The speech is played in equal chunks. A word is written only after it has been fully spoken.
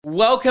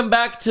Welcome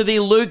back to the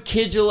Luke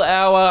Kidgell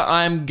Hour.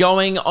 I'm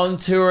going on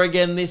tour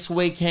again this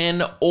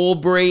weekend,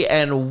 Albury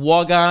and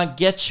Wagga.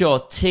 Get your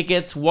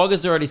tickets.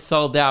 Wagga's already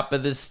sold out,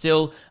 but there's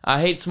still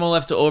heaps more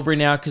left to Albury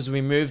now because we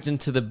moved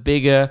into the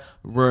bigger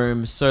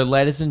room. So,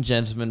 ladies and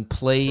gentlemen,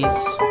 please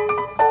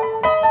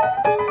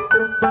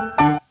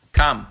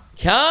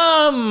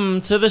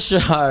come to the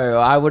show.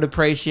 I would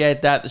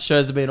appreciate that. The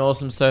shows have been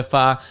awesome so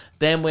far.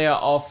 Then we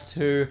are off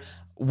to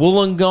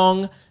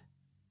Wollongong,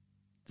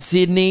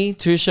 Sydney,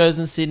 2 shows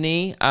in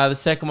Sydney. The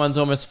second one's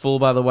almost full,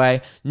 by the way.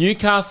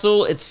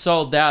 Newcastle, it's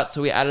sold out,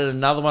 so we added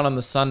another one on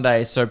the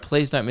Sunday, so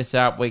please don't miss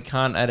out. We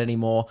can't add any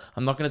more.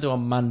 I'm not going to do a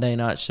Monday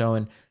night show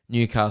in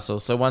Newcastle,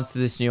 so once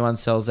this new one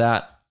sells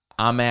out,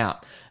 I'm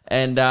out.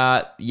 And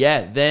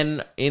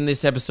then in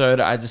this episode,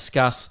 I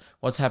discuss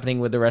what's happening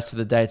with the rest of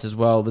the dates as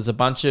well. There's a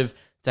bunch of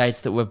dates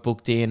that we've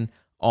booked in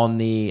on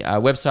the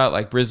website,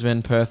 like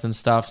Brisbane, Perth and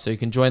stuff, so you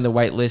can join the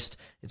wait list.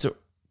 It's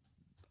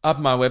up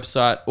my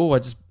website. Oh, I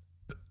just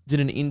did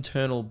an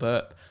internal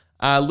burp.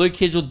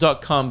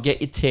 LukeKidgell.com.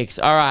 Get your ticks.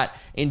 All right.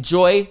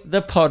 Enjoy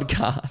the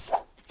podcast.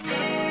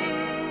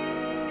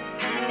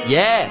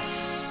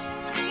 Yes.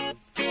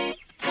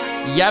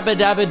 Yabba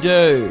dabba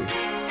doo.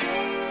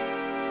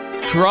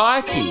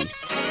 Crikey.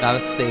 No,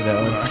 that's Steve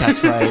Irwin's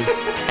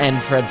catchphrase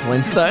and Fred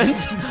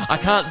Flintstone's. I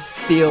can't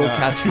steal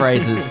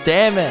catchphrases.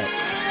 Damn it.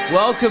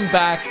 Welcome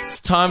back.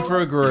 It's time for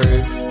a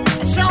groove.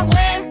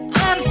 Somewhere on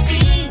the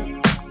sea,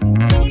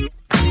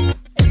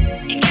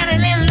 it got a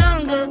little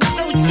longer,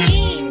 so it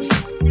seems.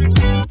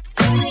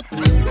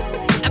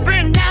 I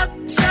burned out,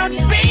 so to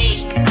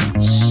speak.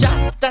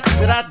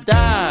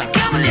 Sha-da-da-da.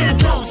 Come a little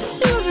closer.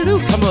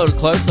 Come a little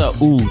closer.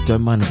 Ooh,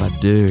 don't mind if I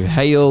do.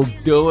 How y'all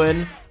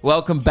doing?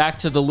 Welcome back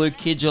to the Luke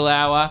Kidgell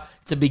Hour.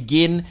 To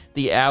begin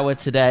the hour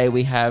today,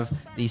 we have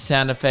the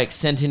sound effects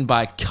sent in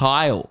by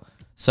Kyle.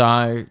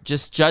 So,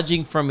 just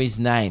judging from his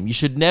name. You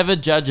should never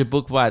judge a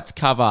book by its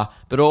cover,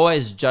 but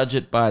always judge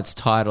it by its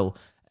title.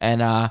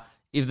 And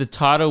if the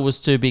title was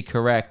to be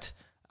correct,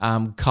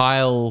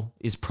 Kyle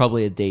is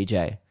probably a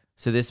DJ.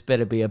 So this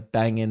better be a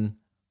banging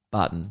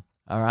button,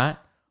 all right?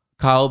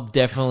 Kyle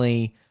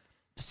definitely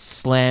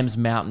slams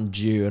Mountain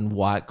Dew and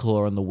White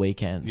Claw on the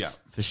weekends,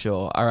 for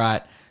sure. All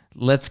right,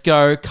 let's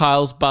go.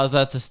 Kyle's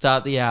buzzer to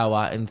start the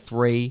hour in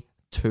 3,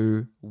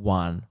 2,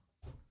 1.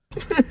 I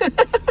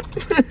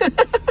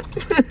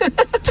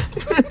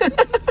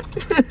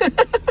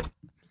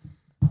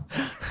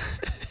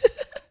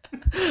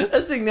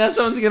think now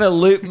someone's going to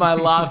loop my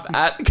laugh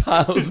at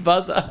Kyle's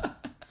buzzer.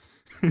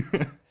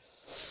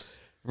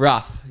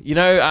 Rough. You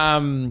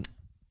know,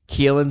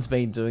 Keelan's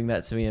been doing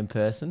that to me in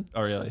person.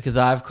 Oh, really? Because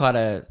I have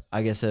I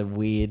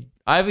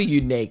have a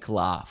unique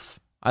laugh.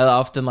 I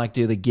often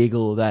do the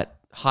giggle, that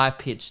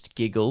high-pitched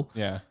giggle.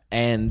 Yeah.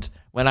 And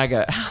when I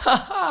go, ha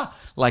ha,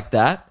 like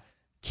that,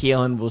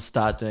 Keelan will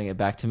start doing it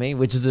back to me,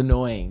 which is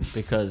annoying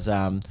because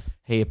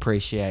he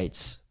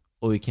appreciates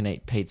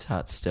all-you-can-eat Pizza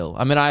Hut still.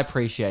 I mean, I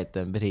appreciate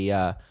them, but he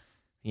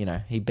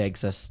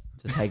begs us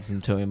to take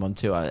them to him on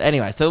tour.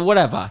 Anyway, so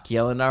whatever,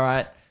 Keelan, all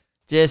right?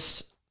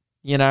 Just,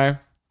 now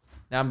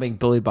I'm being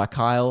bullied by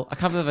Kyle. I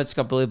can't believe I just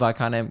got bullied by a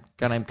guy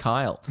named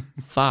Kyle.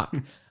 Fuck.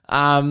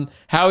 How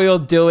are you all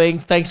doing?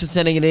 Thanks for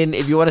sending it in.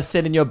 If you want to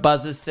send in your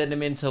buzzers, send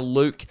them in to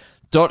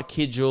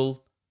luke.kidgell.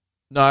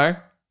 No,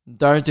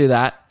 don't do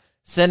that.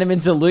 Send them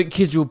into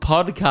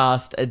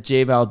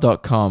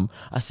lukekidgellpodcast@gmail.com.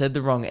 I said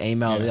the wrong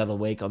email the other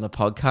week on the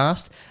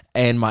podcast,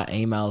 and my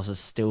emails are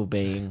still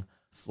being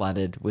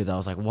flooded with. I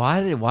was like, why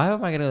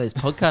am I getting these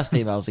podcast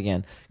emails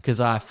again?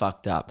 Because I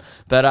fucked up.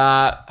 But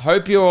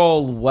hope you're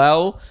all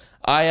well.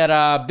 I had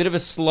a bit of a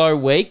slow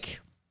week.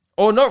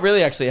 Or not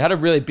really, actually. I had a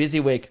really busy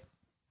week.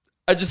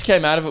 I just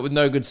came out of it with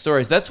no good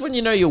stories. That's when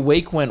you know your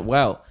week went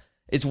well.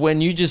 It's when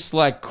you just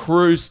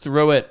cruise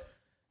through it.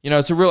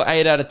 It's a real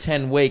 8 out of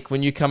 10 week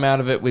when you come out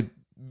of it with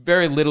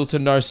very little to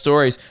no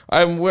stories.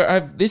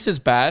 This is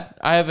bad.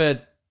 I have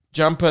a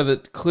jumper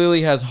that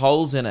clearly has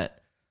holes in it.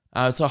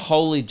 It's a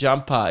holy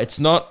jumper. It's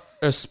not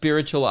a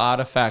spiritual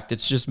artifact.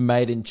 It's just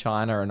made in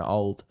China and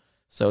old.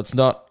 So it's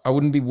not, I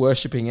wouldn't be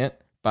worshipping it,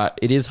 but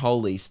it is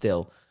holy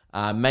still.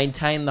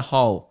 Maintain the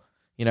hole.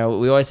 We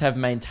always have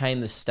maintain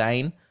the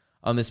stain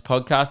on this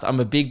podcast. I'm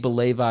a big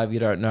believer, if you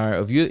don't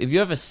know, if you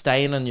have a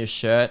stain on your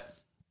shirt,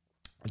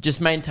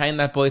 just maintain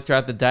that boy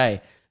throughout the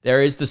day.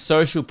 There is the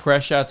social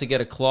pressure to get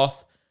a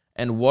cloth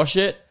and wash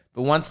it,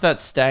 but once that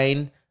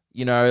stain,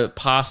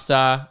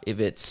 pasta, if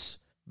it's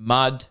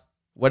mud,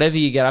 whatever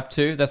you get up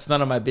to, that's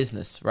none of my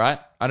business, right?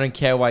 I don't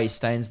care why your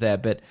stain's there,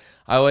 but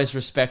I always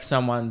respect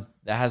someone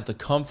that has the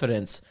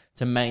confidence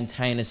to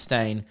maintain a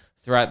stain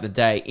throughout the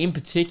day, in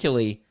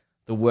particularly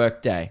the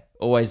work day.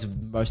 Always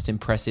most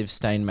impressive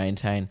stain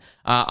maintain.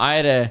 I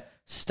had a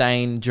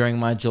stain during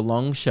my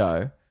Geelong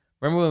show.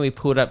 Remember when we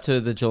pulled up to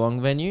the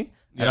Geelong venue?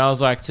 And I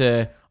was I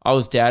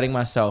was doubting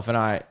myself,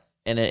 and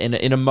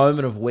in a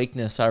moment of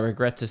weakness, I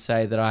regret to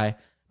say that I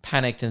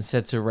panicked and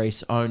said to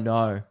Reese, "Oh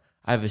no,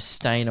 I have a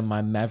stain on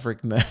my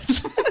Maverick merch,"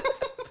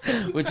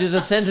 which is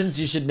a sentence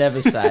you should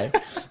never say.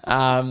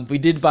 We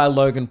did buy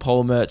Logan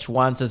Paul merch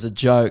once as a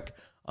joke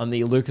on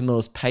the Luke and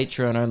Law's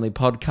Patreon only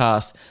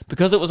podcast.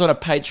 Because it was on a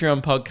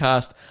Patreon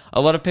podcast,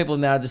 a lot of people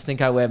now just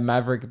think I wear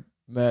Maverick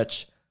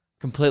merch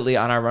completely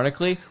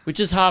unironically, which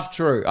is half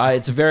true.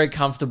 It's a very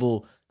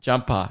comfortable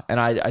jumper, and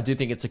I do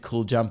think it's a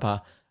cool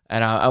jumper.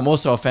 And I'm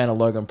also a fan of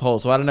Logan Paul,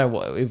 so I don't know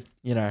what if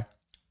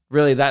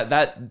really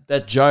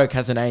that joke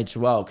hasn't aged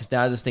well, because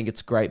now I just think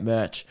it's great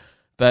merch.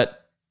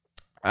 But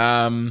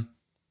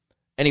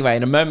anyway,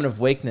 in a moment of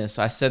weakness,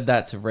 I said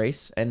that to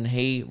Reese, and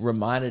he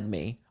reminded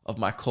me of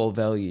my core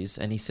values,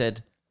 and he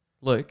said,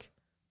 "Luke,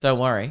 don't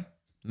worry,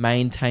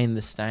 maintain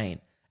the stain."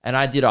 And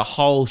I did a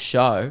whole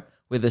show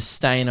with a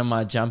stain on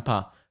my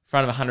jumper in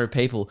front of 100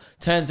 people.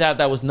 Turns out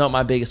that was not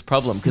my biggest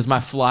problem, because my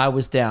fly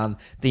was down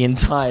the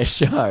entire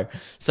show,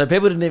 so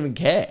people didn't even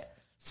care.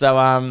 So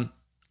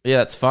yeah,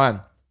 that's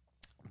fine.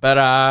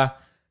 But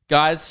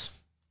guys,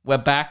 we're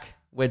back.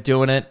 We're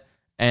doing it.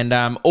 And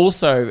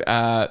also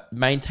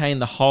maintain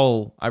the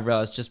hole, I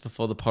realized just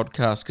before the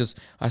podcast, because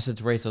I said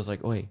to Reese, I was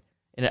like, oi.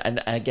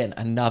 And again,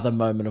 another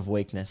moment of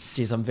weakness.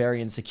 Jeez, I'm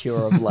very insecure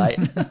of late.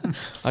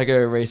 I go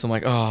to Reese, I'm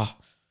like, oh,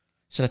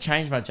 should I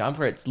change my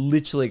jumper? It's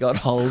literally got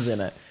holes in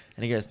it.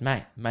 And he goes,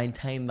 mate,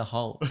 maintain the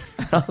hole.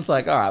 And I was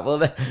like, all right,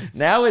 well,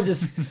 now we're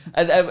just,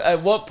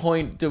 at what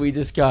point do we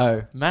just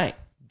go, mate,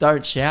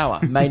 don't shower,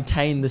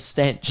 maintain the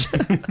stench.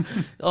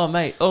 Oh,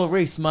 mate,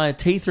 Reese, my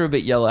teeth are a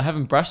bit yellow. I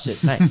haven't brushed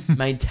it. Mate,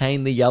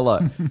 maintain the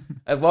yellow.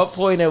 At what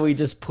point are we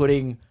just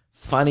putting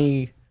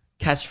funny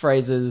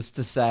catchphrases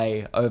to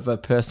say over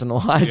personal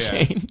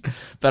hygiene? Yeah.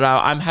 But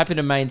I'm happy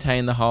to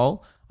maintain the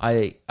hole.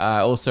 I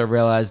also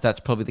realized that's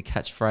probably the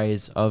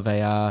catchphrase of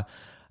a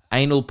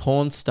anal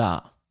porn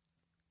star,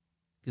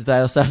 because they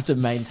also have to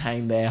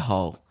maintain their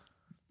hole.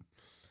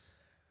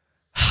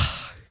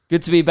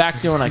 Good to be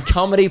back doing a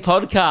comedy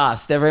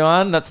podcast,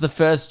 everyone. That's the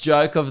first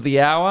joke of the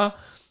hour.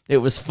 It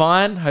was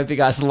fine. Hope you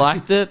guys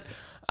liked it.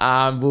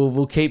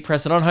 We'll keep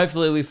pressing on.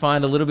 Hopefully we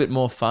find a little bit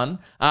more fun.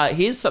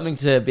 Here's something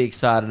to be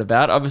excited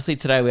about. Obviously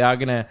today I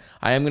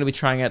am gonna be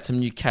trying out some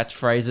new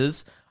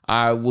catchphrases.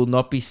 I will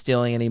not be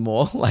stealing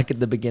anymore, like at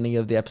the beginning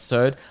of the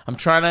episode. I'm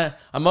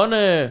on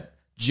a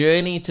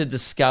journey to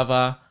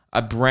discover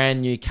a brand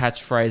new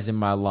catchphrase in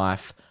my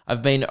life.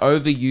 I've been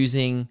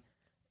overusing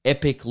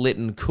epic, lit,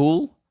 and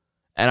cool,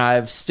 and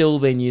I've still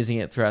been using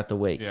it throughout the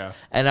week. Yeah.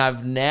 And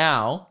I've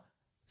now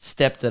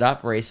stepped it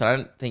up, Reese. I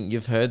don't think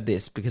you've heard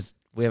this, because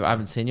I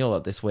haven't seen you a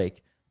lot this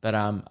week. But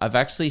I've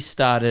actually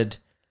started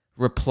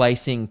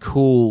replacing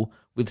cool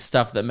with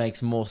stuff that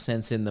makes more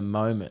sense in the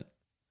moment.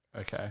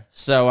 Okay.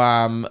 So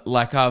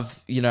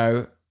what's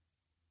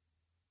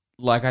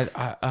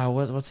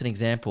an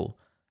example?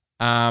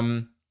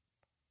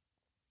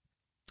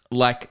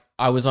 Like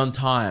I was on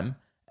time,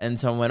 and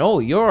someone went, "Oh,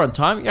 you're on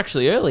time. You're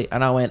actually early."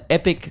 And I went,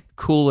 "Epic,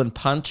 cool, and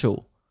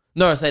punctual."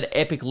 No, I said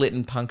epic, lit,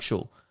 and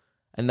punctual.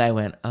 And they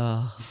went,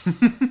 "Oh."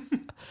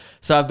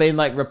 So I've been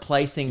like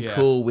replacing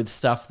cool with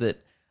stuff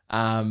that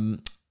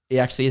it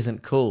actually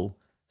isn't cool.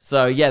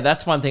 So yeah,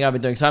 that's one thing I've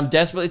been doing. So I'm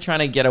desperately trying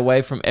to get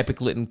away from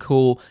epic, lit, and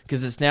cool,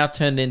 because it's now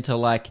turned into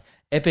like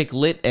epic,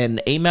 lit,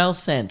 and email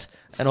sent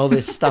and all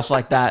this stuff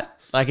like that.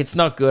 Like, it's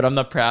not good. I'm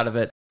not proud of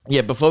it.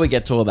 Yeah, before we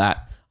get to all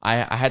that,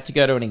 I had to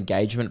go to an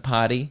engagement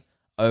party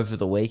over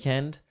the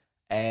weekend,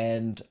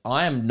 and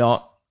I am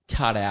not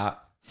cut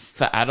out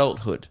for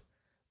adulthood.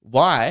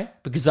 Why?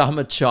 Because I'm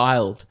a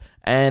child.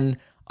 And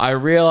I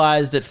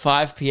realized at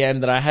 5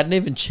 p.m. that I hadn't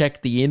even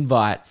checked the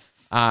invite,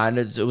 and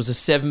it was a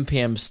 7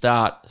 p.m.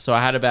 start, so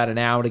I had about an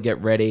hour to get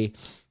ready,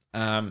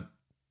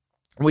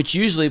 which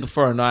usually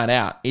before a night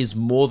out is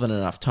more than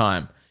enough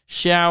time.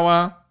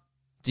 Shower,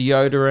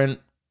 deodorant,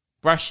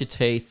 brush your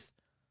teeth,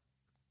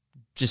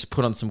 just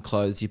put on some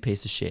clothes, you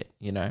piece of shit,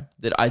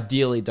 that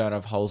ideally don't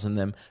have holes in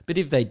them. But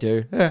if they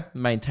do,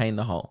 maintain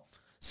the hole.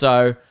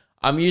 So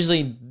I'm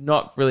usually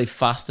not really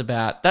fussed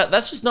about that.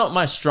 That's just not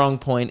my strong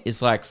point,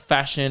 is like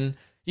fashion.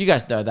 You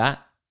guys know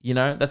that,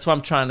 That's why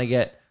I'm trying to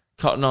get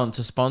Cotton On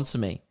to sponsor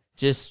me,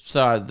 just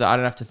so that I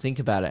don't have to think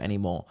about it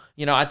anymore.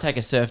 I'd take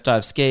a surf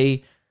dive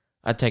ski.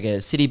 I'd take a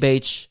city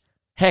beach.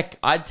 Heck,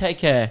 I'd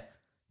take a,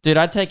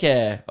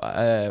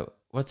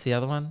 what's the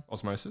other one?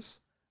 Osmosis?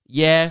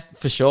 Yeah,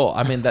 for sure.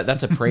 I mean,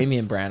 that's a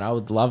premium brand. I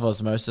would love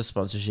Osmosis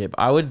sponsorship.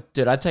 I don't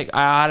know if I'd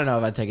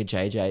take a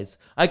JJ's.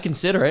 I'd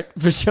consider it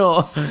for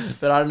sure,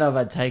 but I don't know if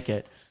I'd take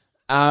it.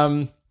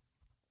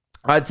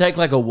 I'd take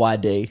like a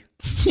YD,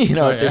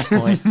 at this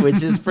point,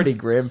 which is pretty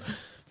grim.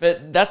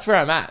 But that's where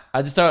I'm at.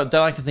 I just don't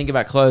like to think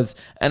about clothes.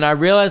 And I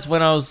realized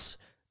when I was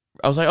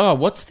like, oh,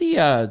 what's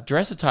the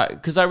dress attire?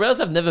 Because I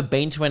realized I've never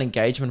been to an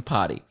engagement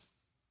party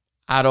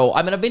at all.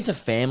 I mean, I've been to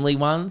family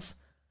ones.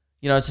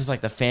 It's just like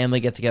the family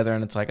get together,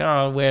 and it's like,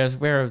 oh,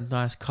 wear a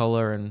nice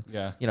collar, and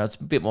it's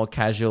a bit more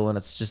casual, and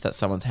it's just at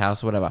someone's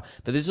house or whatever.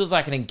 But this was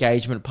like an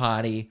engagement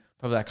party,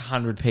 probably like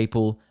 100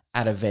 people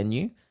at a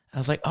venue. And I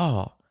was like,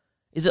 oh,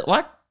 is it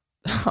like,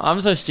 I'm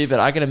so stupid.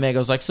 I get a Meg. I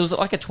was like, so is it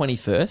like a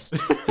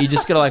 21st? You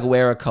just got to like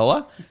wear a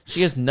collar? She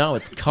goes, no,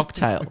 it's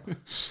cocktail.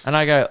 And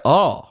I go,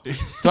 oh, do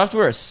I have to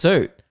wear a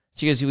suit?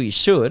 She goes, well, you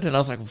should. And I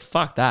was like, well,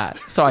 fuck that.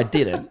 So I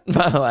didn't,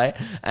 by the way.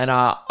 And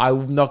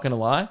I'm not going to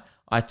lie.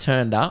 I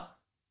turned up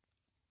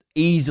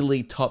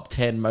easily top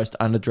 10 most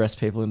underdressed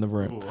people in the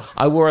room. Ooh.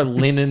 I wore a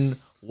linen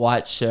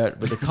white shirt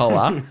with a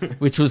collar,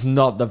 which was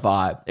not the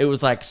vibe. It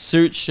was like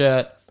suit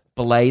shirt,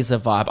 blazer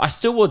vibe. I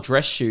still wore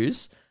dress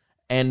shoes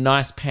and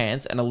nice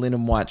pants and a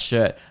linen white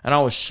shirt. And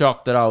I was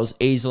shocked that I was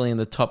easily in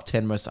the top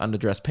 10 most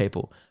underdressed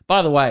people.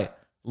 By the way,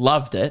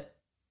 loved it.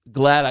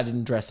 Glad I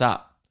didn't dress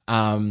up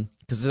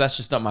because that's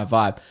just not my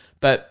vibe.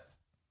 But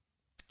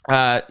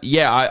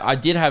I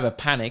did have a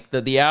panic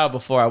that the hour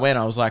before I went,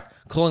 I was like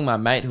calling my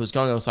mate who was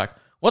going, I was like,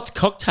 what's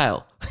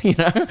cocktail?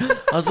 I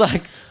was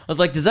like,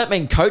 does that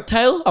mean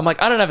coattail? I'm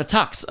like, I don't have a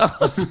tux.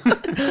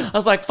 I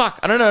was like, fuck,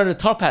 I don't know a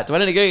top hat. Do I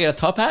need to go get a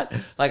top hat?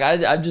 Like,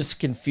 I'm just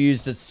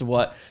confused as to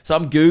what. So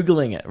I'm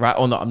Googling it, right?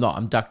 Or no, I'm not.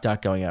 I'm duck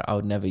going out. I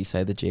would never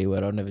say the G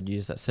word. I would never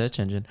use that search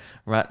engine,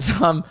 right?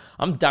 So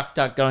I'm duck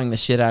going the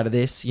shit out of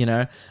this,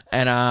 and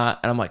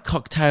I'm like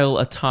cocktail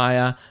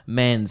attire,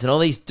 men's, and all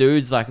these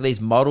dudes, like these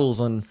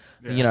models and,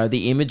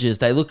 the images,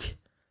 they look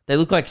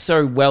like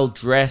so well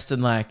dressed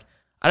and like,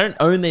 I don't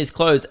own these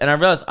clothes. And I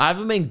realized I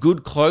haven't been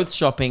good clothes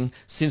shopping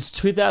since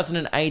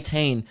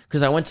 2018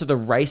 because I went to the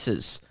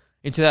races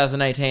in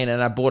 2018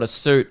 and I bought a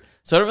suit.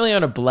 So I don't really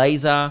own a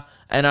blazer.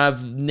 And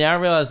I've now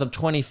realized I'm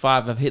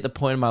 25. I've hit the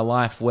point in my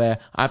life where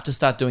I have to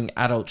start doing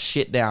adult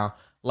shit now,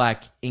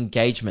 like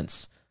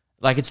engagements.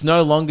 Like it's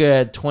no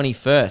longer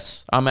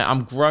 21st.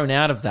 I'm grown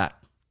out of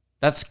that.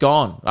 That's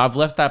gone. I've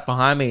left that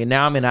behind me and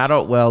now I'm in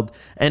adult world.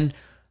 And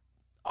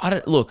I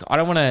don't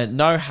want to,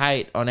 no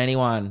hate on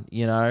anyone,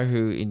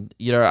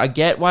 I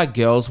get why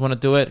girls want to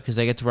do it because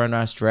they get to wear a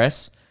nice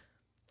dress.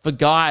 For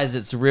guys,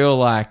 it's real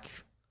like,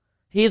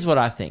 here's what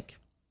I think.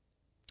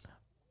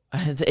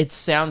 It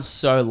sounds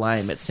so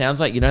lame. It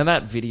sounds like,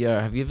 that video.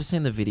 Have you ever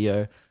seen the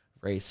video,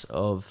 Reese,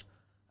 of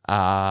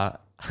Avril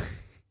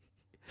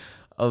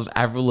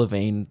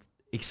Lavigne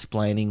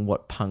explaining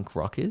what punk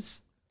rock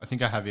is? I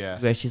think I have, yeah.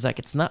 Where she's like,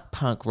 it's not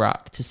punk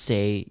rock to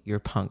say you're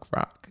punk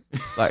rock.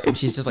 Like, and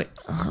she's just like,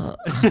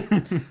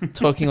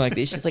 talking like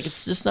this. She's like,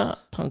 it's just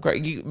not punk rock.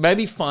 You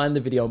maybe find the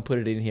video and put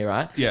it in here,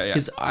 right? Yeah.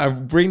 Because I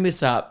bring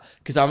this up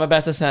because I'm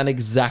about to sound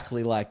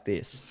exactly like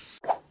this.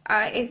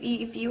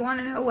 If you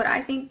want to know what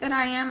I think that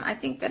I am, I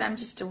think that I'm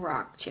just a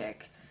rock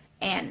chick.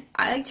 And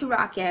I like to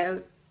rock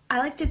out. I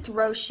like to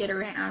throw shit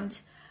around.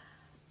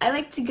 I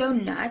like to go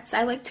nuts.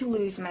 I like to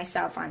lose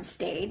myself on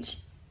stage.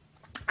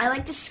 I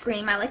like to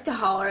scream. I like to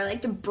holler. I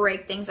like to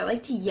break things. I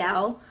like to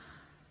yell.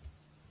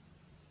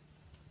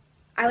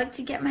 I like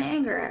to get my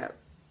anger out.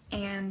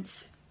 And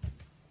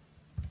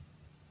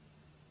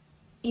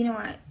you know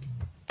what?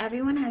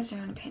 Everyone has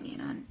their own opinion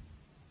on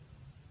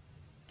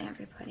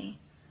everybody.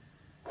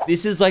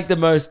 This is like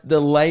the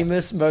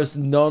lamest, most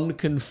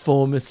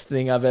non-conformist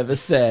thing I've ever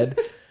said.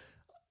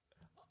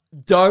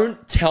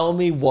 Don't tell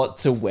me what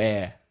to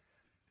wear.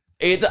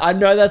 I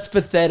know that's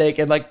pathetic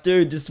and like,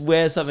 dude, just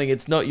wear something.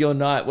 It's not your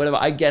night, whatever.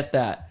 I get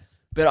that.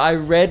 But I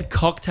read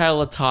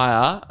cocktail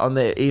attire on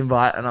the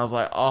invite and I was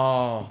like,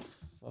 oh,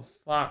 for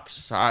fuck's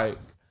sake.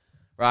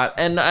 Right.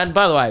 And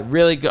by the way,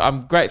 really good.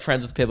 I'm great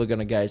friends with people who are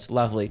going to engage.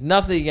 Lovely.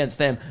 Nothing against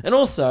them. And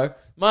also,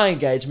 my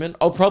engagement,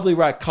 I'll probably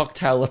write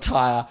cocktail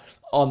attire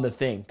on the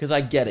thing because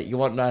I get it. You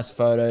want nice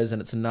photos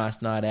and it's a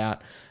nice night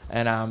out.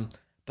 And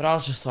but I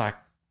was just like,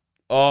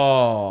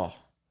 oh,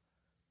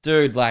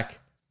 dude, like,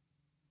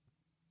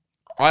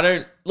 I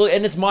don't look,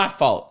 and it's my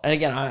fault. And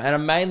again,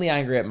 I'm mainly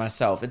angry at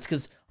myself. It's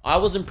because I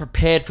wasn't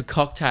prepared for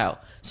cocktail,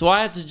 so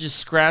I had to just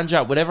scrounge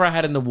up whatever I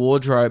had in the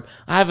wardrobe.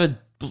 I have a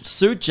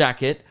suit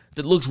jacket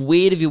that looks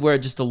weird if you wear it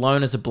just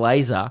alone as a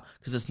blazer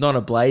because it's not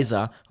a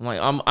blazer. I'm like,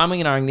 I'm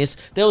ignoring this.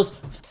 There was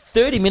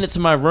 30 minutes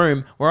in my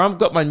room where I've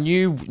got my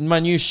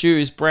new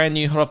shoes, brand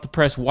new, hot off the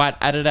press, white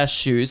Adidas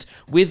shoes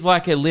with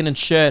like a linen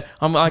shirt.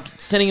 I'm like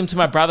sending them to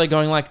my brother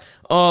going like,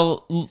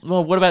 oh,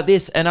 well, what about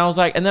this? And I was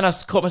like, and then I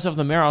caught myself in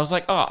the mirror. I was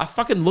like, oh, I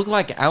fucking look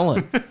like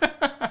Alan.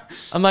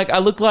 I'm like, I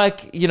look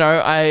like,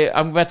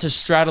 I'm about to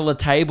straddle a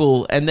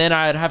table and then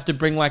I'd have to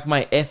bring like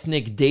my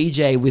ethnic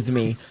DJ with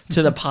me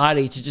to the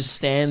party to just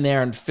stand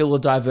there and fill a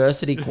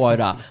diversity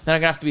quota. Then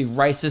I'm going to have to be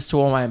racist to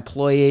all my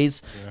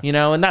employees,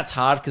 and that's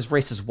hard because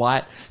Reese is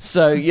white.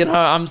 So,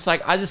 I'm just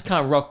like, I just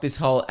can't rock this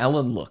whole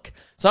Ellen look.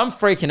 So I'm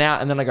freaking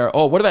out and then I go,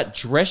 oh, what about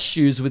dress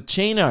shoes with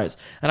chinos?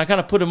 And I kind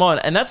of put them on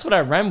and that's what I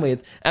ran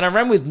with. And I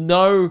ran with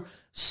no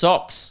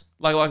socks.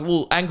 Like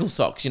ankle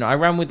socks, I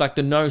ran with like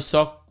the no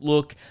sock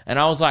look and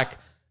I was like,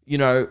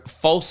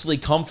 falsely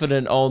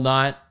confident all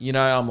night,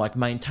 I'm like,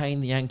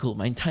 maintain the ankle.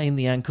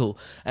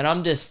 And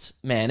I'm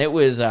just, man, it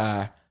was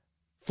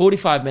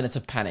 45 minutes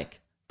of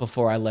panic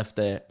before I left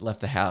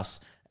the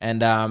house.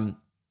 And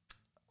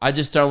I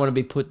just don't want to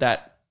be put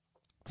that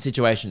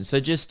situation. So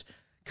just,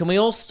 can we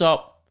all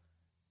stop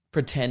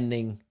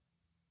pretending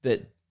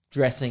that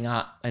dressing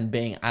up and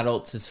being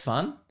adults is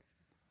fun?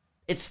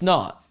 It's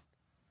not.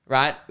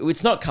 Right?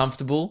 It's not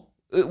comfortable.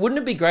 Wouldn't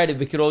it be great if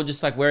we could all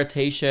just like wear a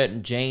t-shirt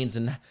and jeans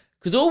and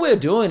because all we're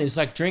doing is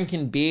like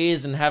drinking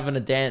beers and having a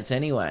dance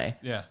anyway.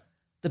 Yeah.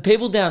 The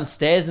people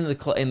downstairs in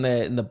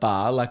the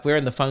bar, like we're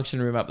in the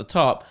function room up the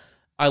top,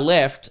 I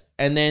left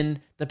and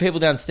then the people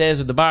downstairs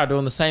at the bar are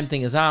doing the same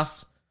thing as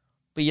us.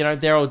 but you know,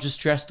 they're all just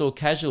dressed all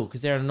casual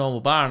because they're in a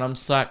normal bar. And I'm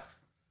just like,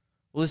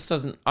 well,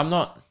 I'm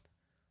not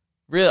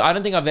really, I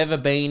don't think I've ever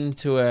been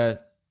to a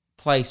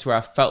place where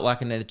I felt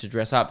like I needed to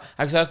dress up.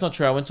 Actually, that's not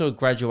true. I went to a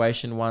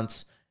graduation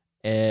once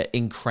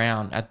in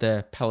Crown at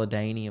the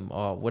Palladium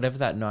or whatever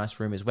that nice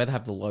room is where they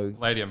have the logo.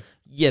 Palladium.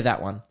 Yeah,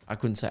 that one. I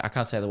can't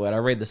say the word. I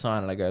read the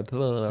sign and I go,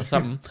 or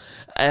something.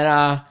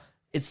 And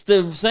it's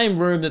the same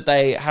room that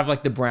they have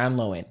like the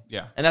Brownlow in.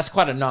 Yeah. And that's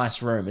quite a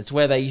nice room. It's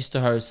where they used to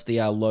host the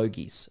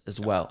Logies as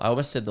well. I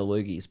almost said the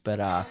Loogies, but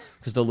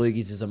because the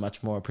Loogies is a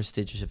much more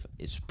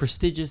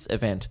prestigious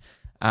event.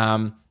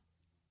 But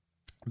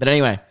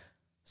anyway,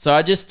 so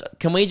I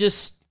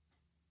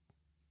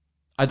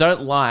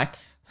don't like,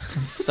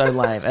 so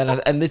lame.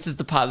 And this is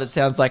the part that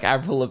sounds like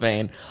Avril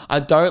Lavigne. I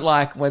don't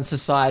like when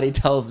society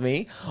tells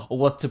me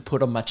what to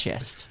put on my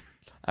chest.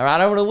 All right, I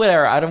don't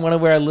want to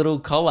wear a little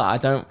collar. I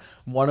don't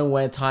want to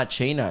wear tight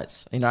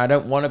chinos. You know, I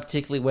don't want to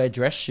particularly wear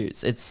dress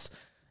shoes. It's,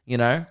 you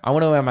know, I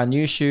want to wear my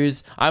new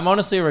shoes. I'm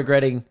honestly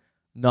regretting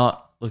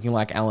not looking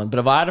like Alan. But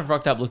if I had have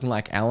rocked up looking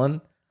like Alan,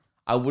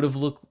 I would have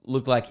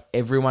looked like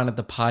everyone at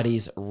the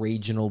party's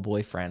regional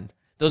boyfriend.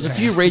 There was a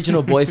few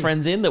regional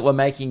boyfriends in that were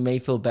making me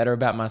feel better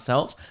about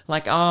myself.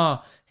 Like,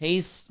 oh,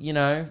 he's, you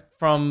know,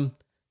 from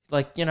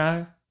like, you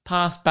know,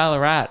 past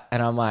Ballarat.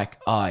 And I'm like,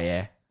 oh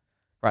yeah.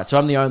 Right, so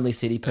I'm the only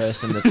city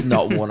person that's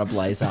not worn a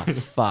blazer.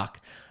 Fuck.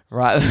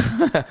 Right.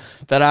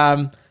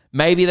 But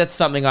maybe that's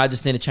something I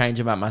just need to change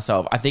about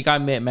myself. I think I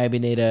maybe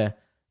need to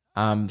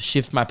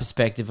shift my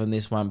perspective on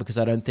this one because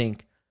I don't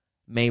think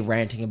me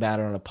ranting about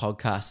it on a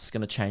podcast is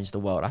going to change the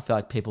world. I feel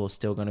like people are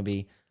still going to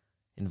be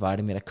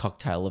inviting me to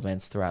cocktail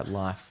events throughout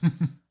life.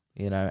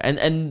 You know,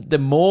 and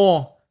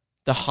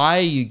the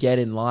higher you get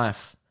in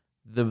life,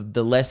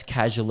 the less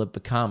casual it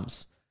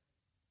becomes.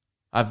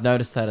 I've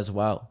noticed that as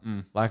well.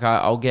 Like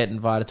I'll get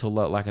invited to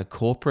like a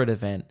corporate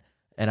event,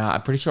 and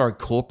I'm pretty sure a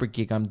corporate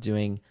gig I'm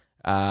doing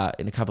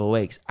in a couple of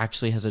weeks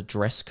actually has a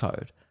dress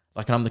code.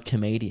 Like, and I'm the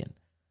comedian.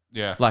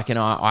 Yeah. Like, and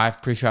I'm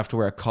pretty sure I have to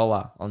wear a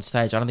collar on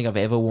stage. I don't think I've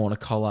ever worn a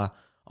collar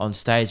on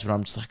stage, but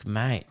I'm just like,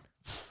 mate,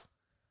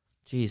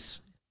 geez,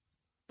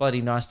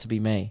 bloody nice to be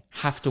me.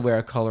 Have to wear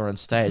a collar on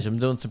stage. I'm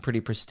doing some pretty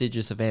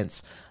prestigious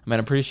events. I mean,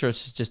 I'm pretty sure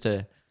it's just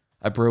a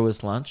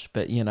brewer's lunch,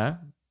 but you know, a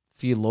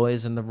few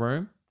lawyers in the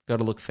room. Got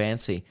to look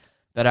fancy.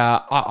 But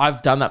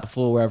I've done that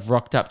before where I've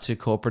rocked up to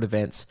corporate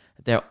events.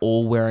 They're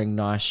all wearing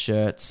nice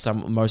shirts.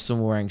 Most of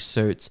them are wearing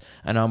suits,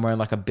 and I'm wearing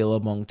like a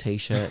Billabong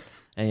t-shirt.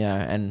 And you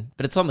know,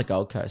 but it's on the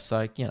Gold Coast,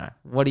 so you know,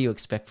 what do you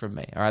expect from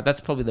me? All right,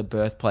 that's probably the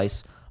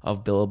birthplace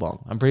of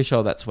Billabong. I'm pretty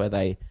sure that's where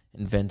they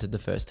invented the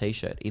first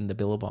t-shirt, in the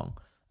Billabong.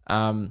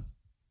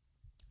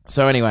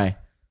 So anyway,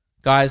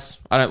 guys,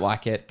 I don't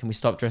like it. Can we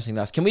stop dressing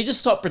nice? Can we just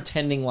stop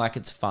pretending like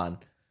it's fun?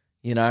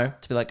 You know,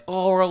 to be like,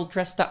 oh, we're all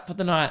dressed up for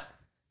the night.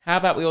 How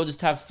about we all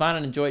just have fun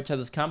and enjoy each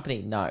other's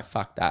company? No,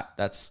 fuck that.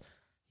 That's,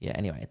 yeah,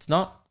 anyway, it's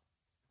not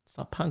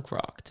punk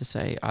rock to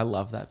say I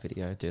love that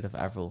video, dude, of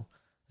Avril.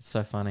 It's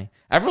so funny.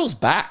 Avril's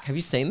back. Have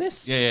you seen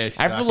this? Yeah.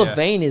 Avril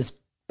Lavigne is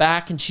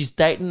back, and she's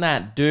dating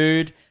that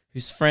dude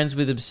who's friends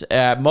with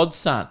him, Mod's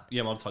son.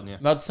 Yeah, Mod's son, yeah.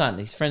 Mod's son.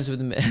 He's friends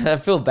with him. I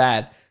feel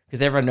bad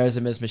because everyone knows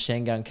him as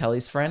Machine Gun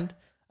Kelly's friend.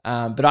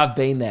 But I've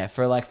been there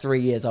for like 3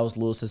 years. I was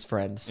Lewis's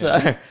friend.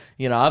 So,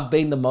 you know, I've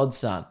been the Mod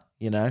son,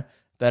 you know.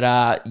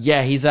 But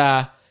yeah,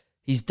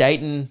 he's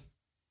dating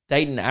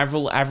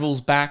Avril.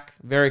 Avril's back.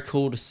 Very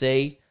cool to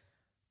see.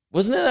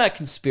 Wasn't there that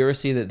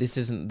conspiracy that this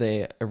isn't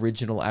the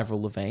original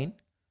Avril Lavigne?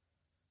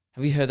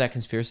 Have you heard that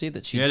conspiracy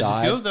that she died? Yeah,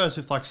 there's a few of those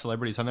with like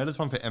celebrities. I know there's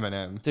one for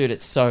Eminem. Dude,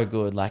 it's so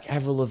good. Like,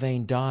 Avril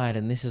Lavigne died,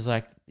 and this is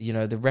like, you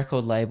know, the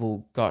record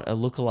label got a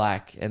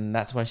lookalike, and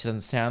that's why she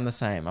doesn't sound the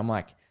same. I'm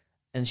like,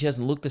 and she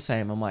doesn't look the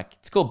same. I'm like,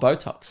 it's called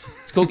Botox.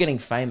 It's called getting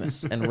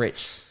famous and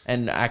rich,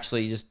 and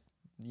actually just,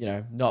 you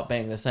know, not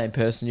being the same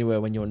person you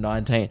were when you were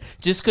 19.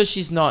 Just because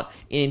she's not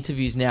in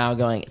interviews now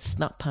going, it's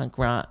not punk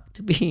rock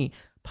to be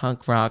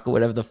punk rock or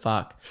whatever the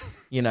fuck.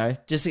 You know,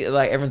 just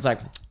like everyone's like,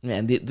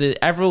 man, the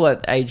Avril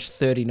at age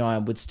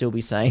 39 would still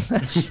be saying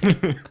that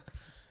shit.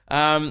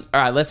 All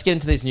right, let's get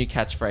into these new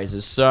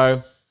catchphrases.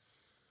 So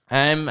I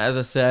am, as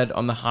I said,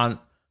 on the hunt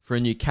for a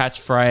new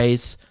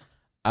catchphrase.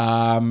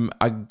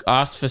 I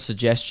asked for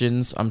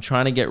suggestions. I'm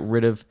trying to get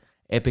rid of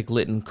Epic,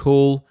 Lit and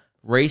Cool.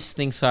 Reese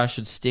thinks I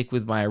should stick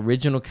with my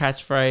original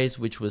catchphrase,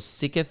 which was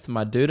sicketh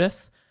my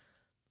dudeth.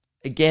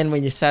 Again,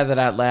 when you say that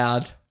out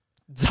loud,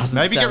 doesn't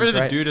maybe get rid of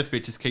great. the dudeth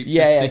bit. Just keep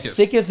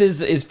sicketh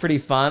is pretty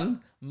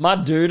fun. My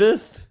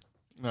dudeth.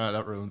 No,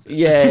 that ruins it.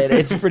 Yeah,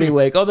 it's pretty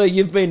weak. Although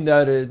you've been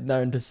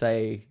known to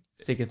say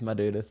sicketh my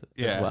dudeth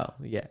as well.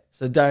 Yeah.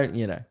 So don't,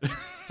 you know,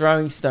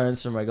 throwing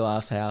stones from a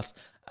glass house.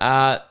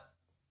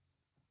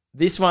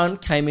 This one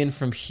came in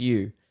from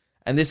Hugh,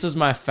 and this was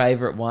my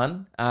favorite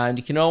one. And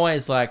you can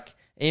always like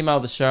email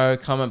the show,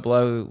 comment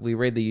below. We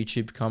read the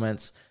YouTube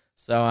comments.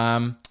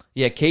 So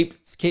yeah,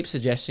 keep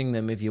suggesting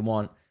them if you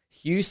want.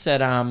 Hugh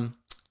said,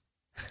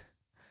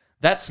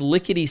 that's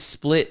lickety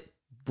split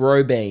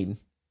bro bean,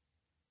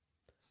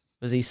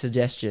 was his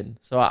suggestion.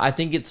 So I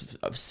think it's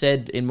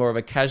said in more of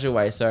a casual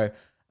way. So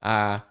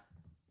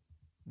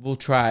We'll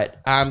try it.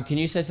 Can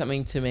you say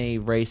something to me,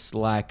 Reese,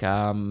 like,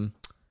 I've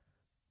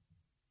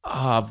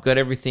got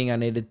everything I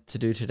needed to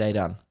do today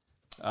done.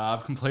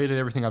 I've completed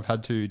everything I've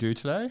had to do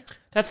today.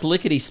 That's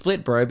lickety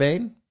split, bro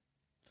bean.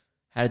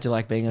 How did you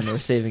like being on the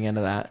receiving end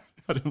of that?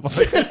 I didn't like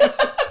it.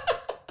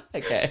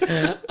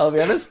 Okay. I'll be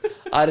honest,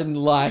 I didn't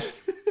like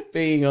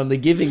being on the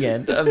giving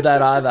end of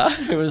that either.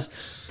 It was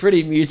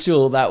pretty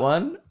mutual, that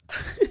one.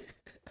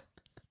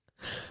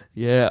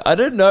 Yeah, I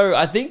don't know.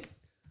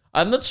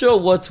 I'm not sure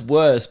what's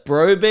worse,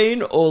 bro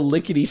bean or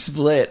lickety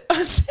split.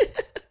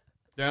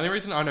 The only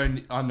reason I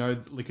know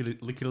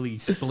lickety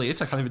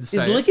split, I can't even say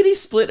Is it. lickety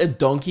split a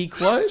donkey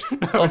quote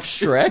of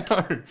Shrek?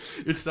 No,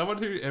 it's someone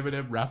who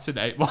Eminem raps in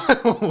 8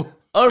 Mile.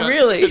 Oh,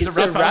 really? It's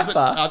a battles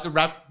rapper. the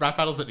rap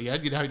battles at the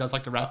end. You know how he does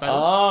like the rap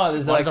battles? Oh,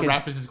 there's One like of the a-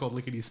 rappers is called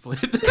Lickety Split.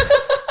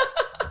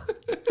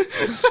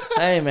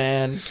 Hey,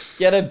 man,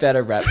 get a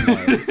better rap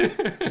name.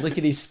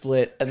 Lickety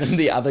split. And then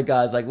the other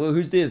guy's like, well,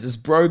 who's this? It's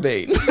Bro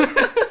Bean.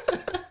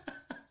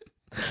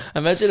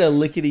 Imagine a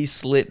lickety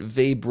slit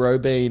v Bro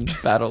Bean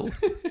battle.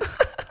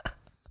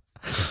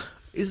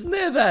 Isn't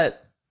there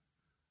that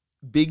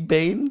Big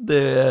Bean,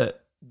 the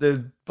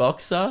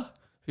boxer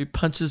who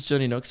punches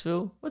Johnny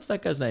Knoxville? What's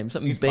that guy's name?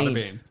 Something He's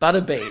Bean.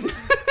 Butterbean.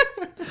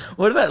 Butterbean.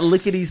 What about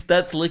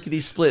that's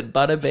lickety split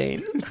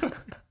Butterbean?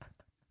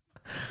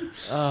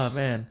 Oh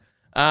man.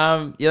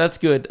 Yeah, that's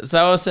good.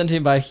 So I was sent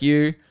in by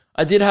Hugh.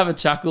 I did have a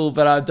chuckle,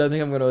 but I don't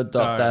think I'm going to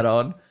adopt that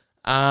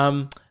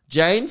on.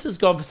 James has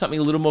gone for something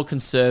a little more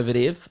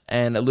conservative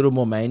and a little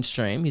more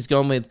mainstream. He's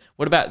gone with,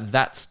 what about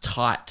that's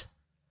tight?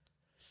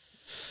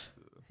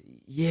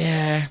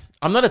 Yeah,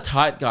 I'm not a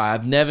tight guy.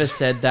 I've never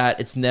said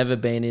that. It's never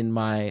been in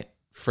my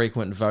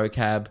frequent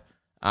vocab.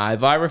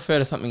 If I refer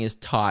to something as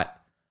tight,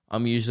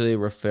 I'm usually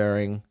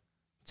referring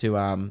to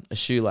a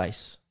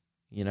shoelace,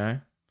 you know?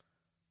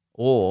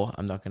 Or,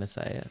 I'm not going to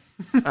say it.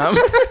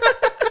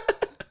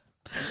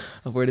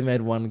 I've already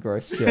made one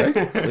gross joke.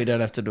 We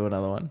don't have to do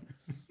another one.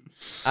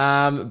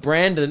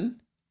 Brandon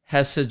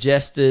has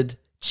suggested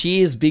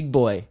cheers, big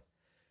boy.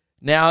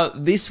 Now,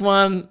 this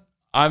one,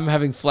 I'm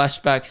having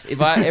flashbacks.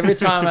 Every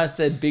time I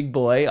said big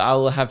boy, I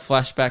will have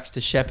flashbacks to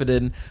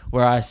Shepparton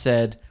where I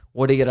said,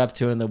 what do you get up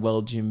to in the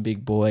world gym,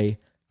 big boy,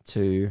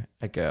 to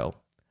a girl?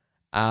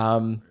 That's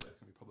going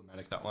to be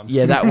problematic, that one.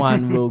 Yeah, that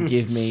one will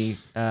give me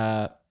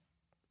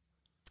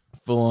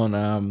full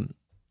on.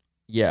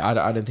 Yeah,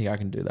 I don't think I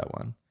can do that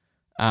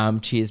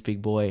one. Cheers,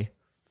 big boy.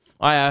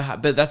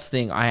 But that's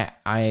the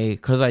thing.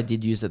 Because I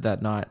did use it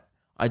that night.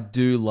 I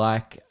do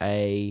like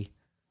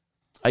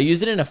I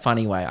use it in a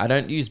funny way. I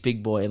don't use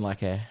big boy in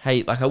like a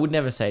hey. Like I would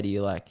never say to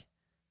you like,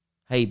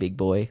 hey, big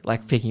boy,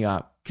 like picking you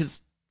up.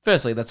 Because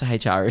firstly, that's a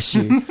HR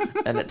issue,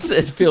 and it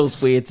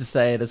feels weird to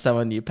say it to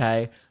someone you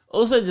pay.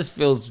 Also, it just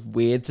feels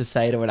weird to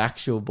say to an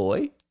actual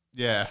boy.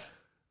 Yeah.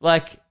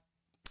 Like,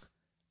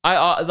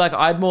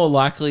 I'd more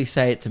likely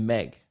say it to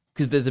Meg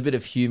because there's a bit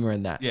of humor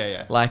in that. Yeah,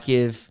 yeah. Like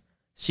if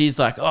she's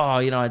like, oh,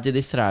 you know, I did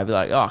this today, I'd be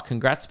like, oh,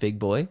 congrats, big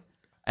boy.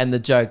 And the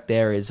joke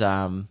there is,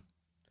 I'm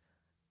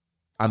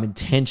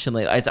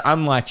intentionally, it's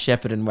unlike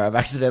Shepparton where I've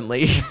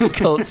accidentally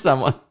called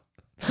someone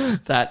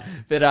that,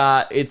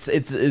 but it's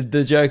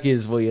the joke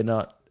is, well, you're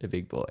not a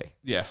big boy.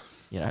 Yeah.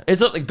 You know,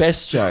 it's not the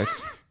best joke,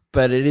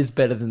 but it is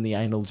better than the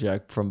anal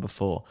joke from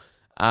before.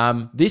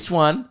 This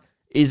one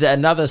is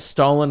another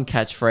stolen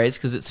catchphrase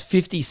because it's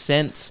 50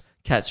 Cent's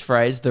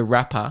catchphrase, the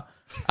rapper.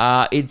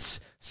 It's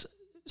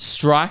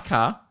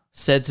Striker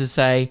said to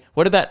say,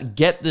 what about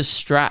get the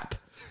strap?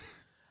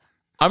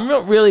 I'm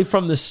not really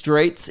from the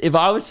streets. If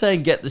I was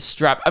saying get the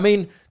strap, I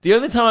mean, the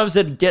only time I've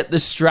said get the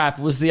strap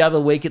was the other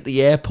week at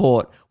the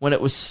airport when it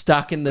was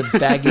stuck in the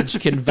baggage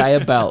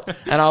conveyor belt.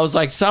 And I was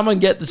like, someone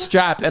get the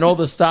strap. And all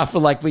the staff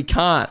were like, we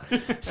can't.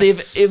 See,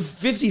 if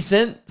 50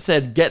 Cent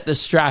said get the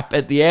strap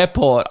at the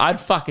airport, I'd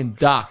fucking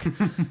duck.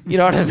 You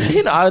know what I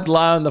mean? I'd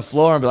lie on the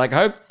floor and be like,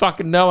 hope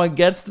fucking no one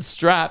gets the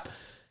strap.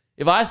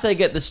 If I say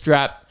get the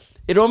strap,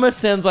 it almost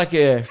sounds like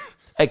a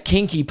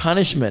kinky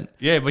punishment.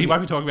 Yeah, but he might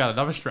be talking about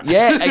another strap.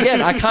 Yeah, again,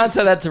 I can't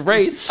say that to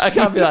Reese. I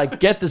can't be like,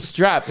 get the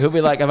strap. He'll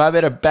be like, have I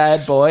been a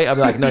bad boy? I'll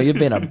be like, no, you've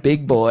been a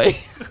big boy.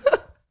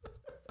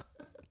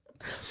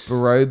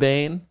 Bro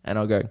bean. And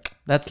I'll go,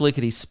 that's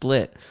lickety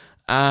split.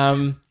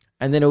 And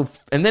then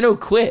he'll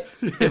quit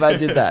if I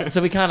did that.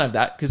 So we can't have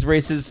that because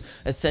Reese is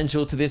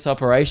essential to this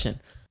operation.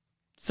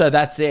 So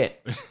that's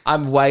it.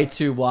 I'm way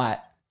too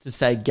white to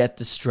say get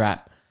the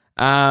strap.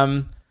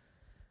 Pog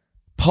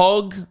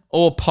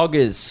or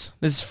poggers?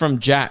 This is from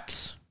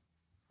Jax.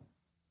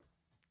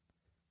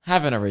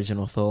 Have an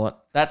original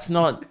thought. That's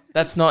not.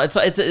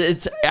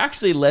 It's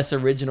actually less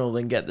original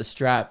than get the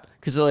strap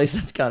because at least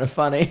that's kind of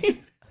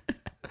funny.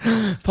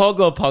 Pog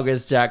or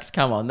poggers, Jax?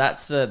 Come on,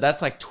 that's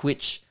like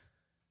Twitch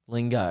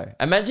lingo.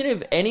 Imagine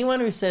if anyone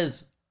who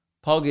says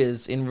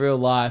poggers in real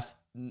life,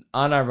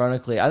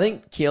 unironically, I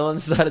think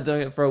Keelan started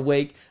doing it for a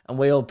week and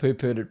we all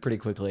poo-pooed it pretty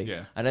quickly.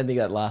 Yeah. I don't think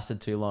that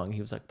lasted too long.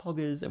 He was like,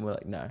 poggers, and we're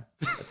like, no,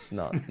 it's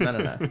not.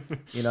 No.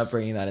 You're not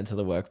bringing that into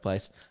the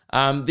workplace.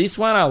 This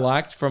one I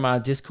liked from our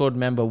Discord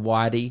member,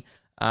 Whitey,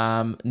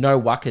 no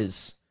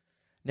wuckers.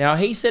 Now,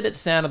 he said it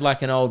sounded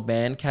like an old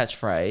man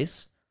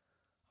catchphrase.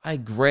 I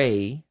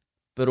agree,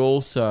 but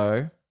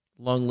also,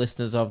 long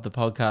listeners of the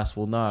podcast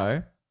will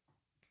know,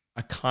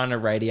 I kind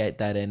of radiate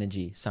that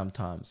energy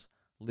sometimes.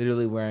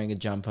 Literally wearing a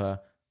jumper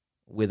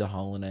with a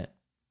hole in it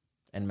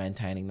and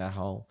maintaining that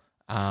hole.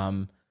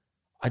 I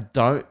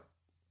don't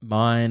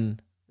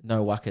mind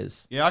no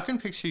wuckers. Yeah, I can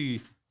picture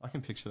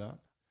that.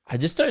 I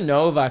just don't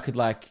know if I could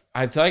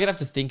I feel like I'd have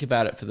to think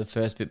about it for the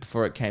first bit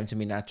before it came to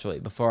me naturally,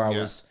 before I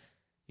was,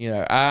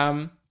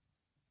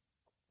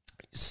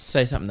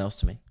 say something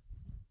else to me.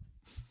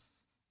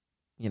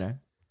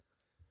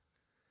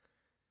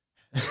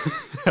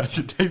 How's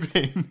your day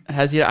been?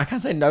 I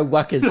can't say no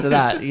wuckers to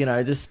that,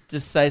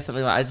 just say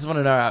something like, I just want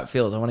to know how it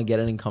feels. I want to get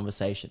it in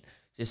conversation.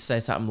 Just say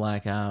something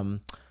like,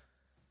 man,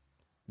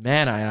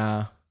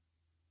 I'm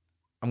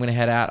going to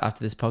head out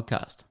after this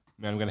podcast.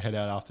 Man, I'm going to head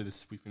out after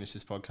we finish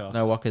this podcast.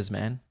 No wuckers,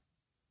 man.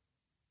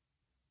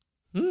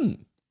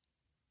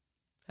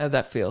 How'd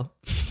that feel?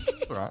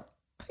 All right.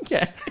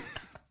 Okay.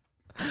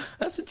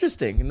 That's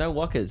interesting. No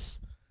wuckers.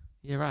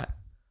 Yeah, right.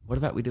 What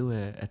about we do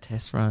a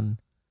test run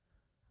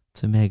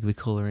to Meg? We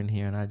call her in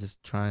here and I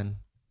just try and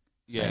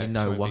say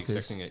no wuckers.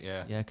 Expecting it,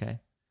 yeah. Yeah, okay.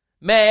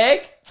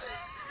 Meg!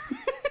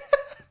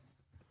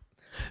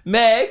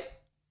 Meg!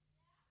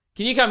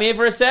 Can you come here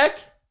for a sec?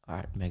 All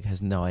right, Meg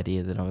has no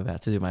idea that I'm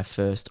about to do my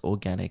first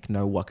organic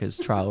no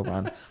wuckers trial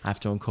run. I have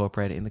to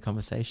incorporate it in the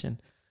conversation.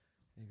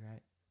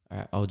 Great. All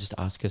right, I'll just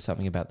ask her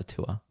something about the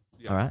tour.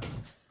 Yep. All right.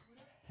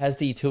 How's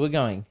the tour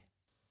going?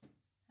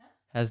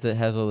 How's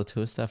all the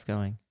tour stuff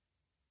going?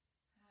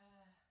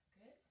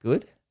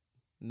 Good.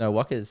 No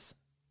wuckers.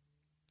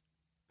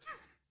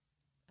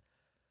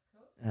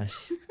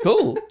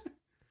 Cool.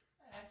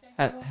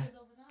 How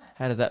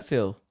does that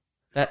feel?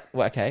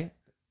 Okay.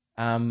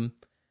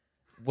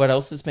 What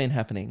else has been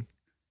happening?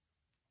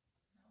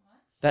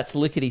 That's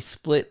lickety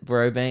split,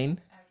 bro bean. Okay,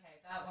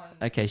 that one.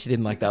 Okay, she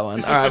didn't like that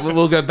one. All right,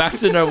 we'll go back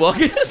to no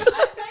wuckers.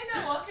 I say no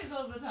wuckers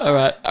all the time. All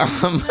right.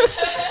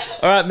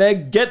 All right,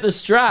 Meg, get the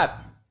strap.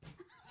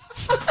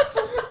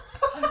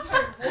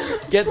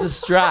 Get the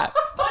strap.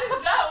 What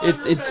is that one?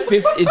 It's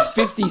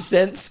 50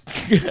 cents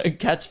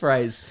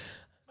catchphrase.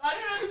 I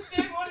don't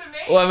understand what it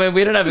means. Well, I mean,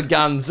 we don't have a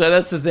gun, so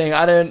that's the thing.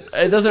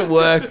 It doesn't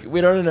work.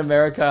 We're not in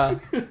America.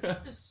 The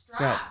strap.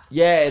 Right.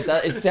 Yeah,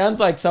 it sounds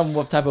like some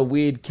type of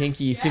weird,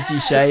 kinky 50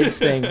 Shades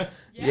thing.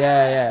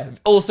 Yeah.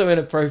 Also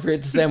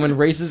inappropriate to say when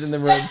Reese is in the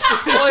room.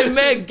 Oi,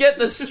 Meg, get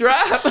the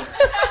strap.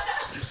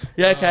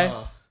 Yeah, okay.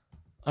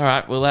 All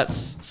right, well,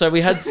 so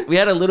we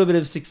had a little bit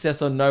of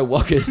success on no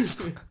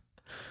wuckers.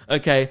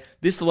 Okay,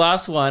 this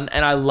last one,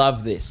 and I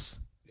love this,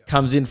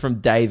 comes in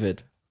from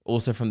David,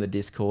 also from the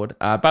Discord.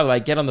 By the way,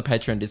 get on the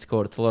Patreon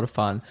Discord. It's a lot of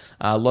fun.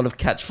 A lot of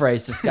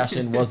catchphrase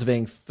discussion was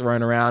being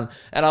thrown around.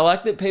 And I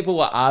like that people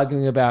were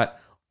arguing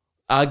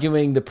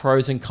the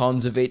pros and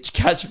cons of each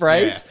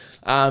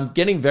catchphrase,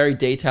 getting very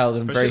detailed.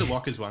 And especially the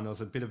wuckers one, there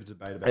was a bit of a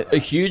debate about that. A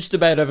huge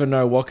debate over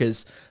no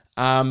wuckers.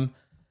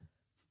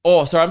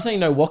 So I'm saying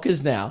no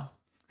wuckers now.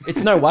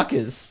 It's no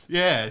wuckers.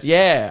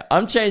 Yeah,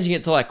 I'm changing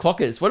it to like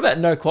quackers. What about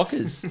no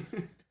quackers?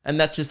 And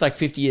that's just like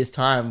 50 years'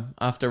 time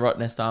after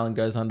Rottnest Island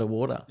goes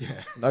underwater.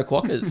 Yeah. No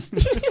quackers.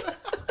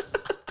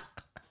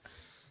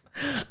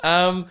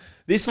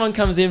 This one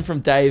comes in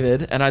from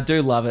David, and I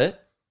do love it.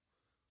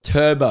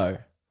 Turbo.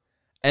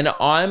 And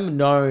I'm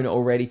known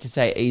already to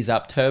say ease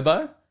up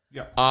turbo.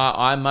 Yeah.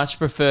 I much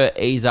prefer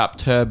ease up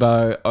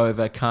turbo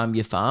over calm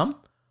your farm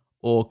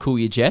or cool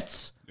your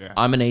jets. Yeah.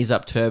 I'm an ease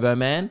up turbo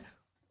man.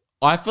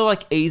 I feel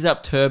like ease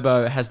up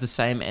turbo has the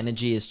same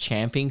energy as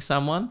champing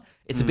someone.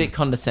 It's a bit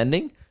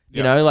condescending.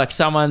 You know, like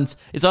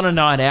it's on a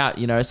night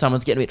out,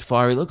 someone's getting a bit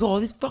fiery. Like, oh,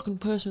 this fucking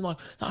person, like,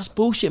 that's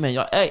bullshit, man.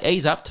 You're like, hey,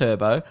 ease up,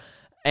 turbo.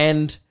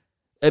 And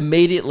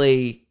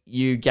immediately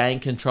you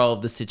gain control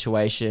of the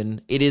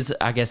situation. It is,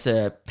 I guess,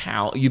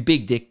 you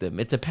big dick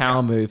them. It's a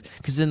power move.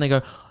 Because then they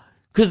go,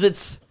 because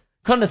it's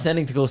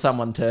condescending to call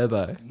someone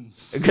turbo.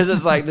 Because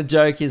it's like, the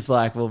joke is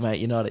like, well, mate,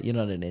 you're not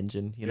an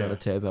engine. You're not a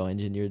turbo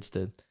engine. You're just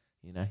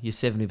you're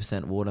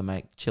 70% water,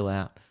 mate. Chill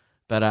out.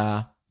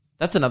 But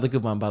that's another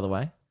good one, by the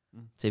way.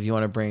 So if you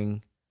want to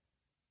bring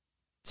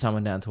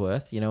someone down to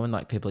earth, when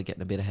like people are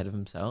getting a bit ahead of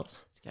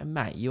themselves, just go,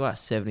 mate, you are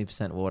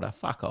 70% water.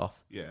 Fuck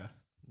off. Yeah.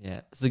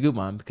 Yeah. It's a good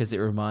one because it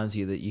reminds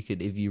you that you could,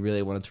 if you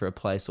really wanted to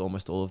replace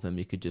almost all of them,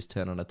 you could just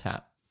turn on a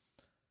tap.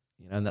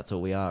 And that's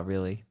all we are,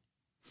 really.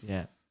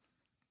 Yeah.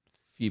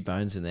 Few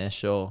bones in there,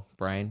 sure.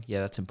 Brain, yeah,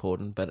 that's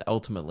important. But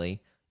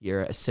ultimately,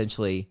 you're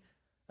essentially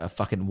a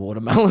fucking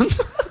watermelon.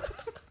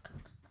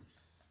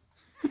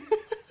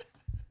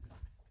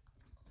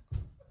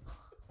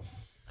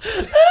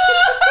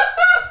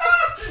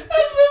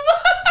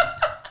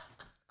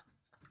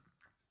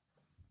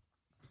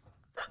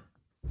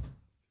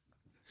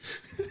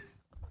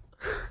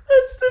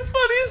 That's the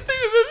funniest thing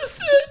I've ever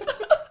said.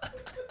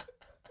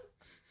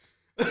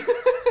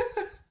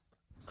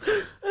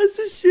 That's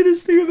the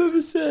shittest thing I've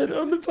ever said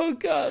on the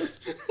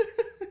podcast.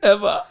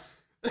 Ever.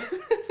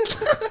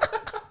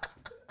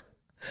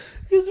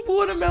 Because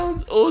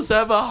watermelons also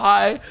have a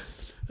high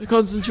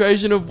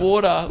concentration of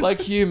water, like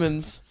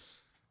humans.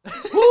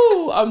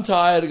 Woo, I'm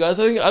tired, guys.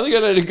 I think I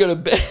need to go to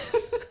bed.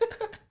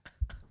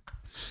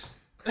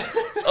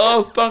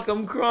 Oh, fuck,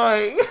 I'm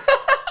crying.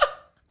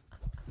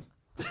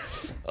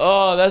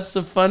 Oh, that's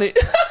so funny.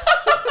 All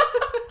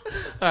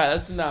right,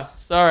 that's enough.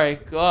 Sorry,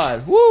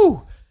 God.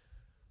 Woo.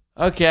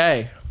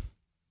 Okay.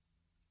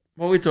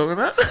 What are we talking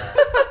about?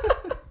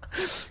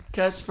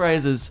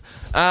 Catchphrases.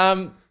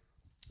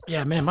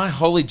 Yeah, man, my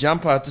holy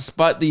jumper,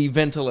 despite the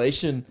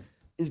ventilation,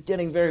 is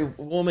getting very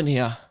warm in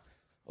here.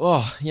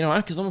 Oh, you know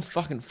what? Because I'm on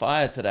fucking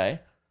fire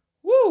today.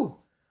 Woo.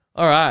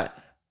 All right.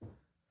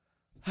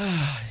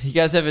 You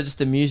guys ever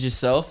just amuse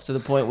yourself to the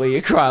point where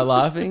you cry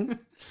laughing?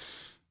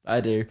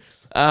 I do.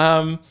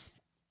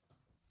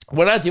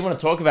 What I did want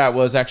to talk about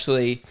was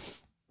actually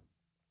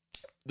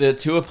the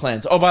tour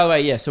plans. Oh, by the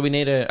way, yeah, so we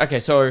need a... Okay,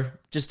 so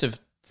just to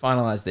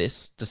finalize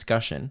this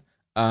discussion,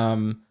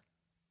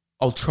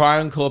 I'll try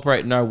and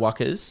incorporate no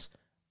walkers,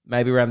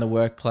 maybe around the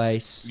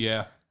workplace.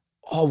 Yeah.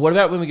 Oh, what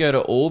about when we go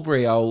to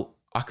Albury?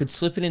 I could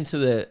slip it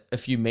into a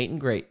few meet and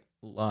greet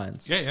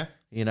lines. Yeah.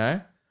 You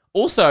know?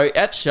 Also,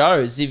 at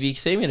shows, if you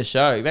see me at a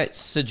show, mate,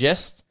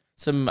 suggest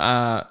some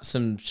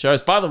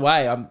shows. By the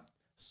way,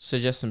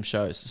 suggest some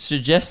shows.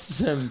 Suggest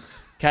some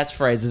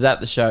catchphrases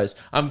at the shows.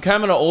 I'm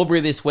coming to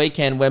Albury this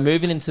weekend. We're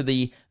moving into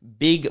the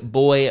big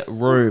boy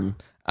room.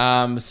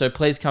 So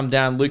please come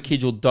down,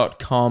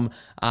 lukekidgell.com.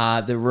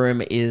 The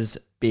room is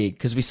big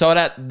because we sold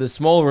out the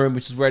small room,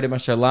 which is where I did my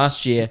show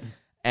last year.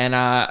 And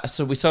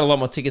so we sold a lot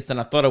more tickets than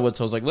I thought I would.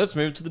 So I was like, let's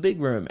move to the big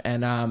room.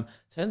 And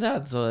turns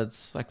out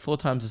it's like 4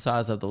 times the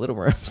size of the little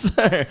room.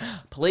 So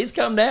please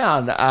come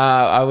down.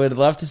 I would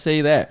love to see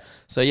you there.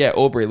 So yeah,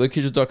 Albury,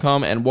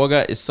 lukekidgell.com, and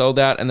Wagga is sold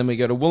out. And then we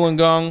go to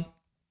Wollongong,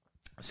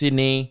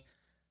 Sydney.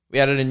 We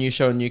added a new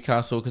show in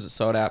Newcastle because it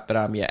sold out.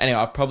 But yeah, anyway,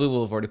 I probably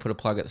will have already put a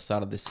plug at the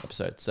start of this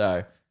episode.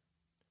 So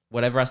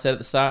whatever I said at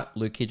the start,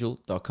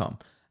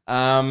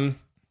 lukekidgell.com.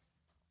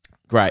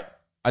 Great.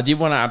 I did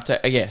want to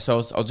update. Yeah,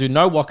 so I'll do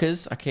no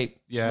walkers. I keep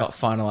not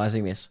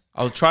finalizing this.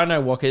 I'll try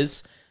no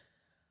walkers.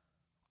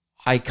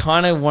 I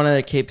kind of want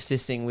to keep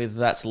persisting with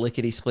that's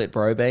lickety split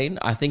bro bean.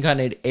 I think I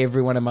need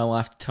everyone in my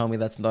life to tell me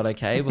that's not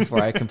okay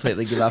before I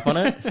completely give up on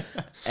it.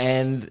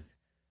 And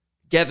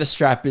get the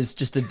strap is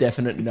just a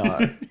definite no.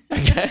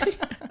 Okay.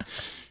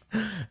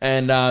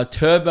 And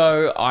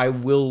turbo, I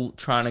will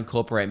try and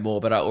incorporate more,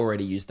 but I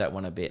already used that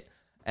one a bit.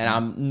 And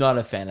I'm not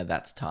a fan of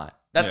that's tight.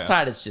 That's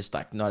tight is just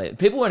like not it.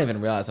 People won't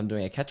even realize I'm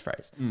doing a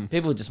catchphrase.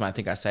 People just might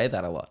think I say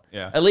that a lot.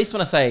 Yeah. At At least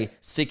when I say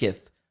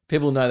sicketh,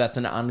 people know that's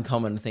an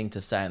uncommon thing to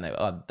say, and they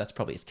that's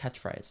probably his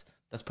catchphrase.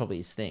 That's probably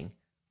his thing.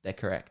 They're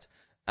correct.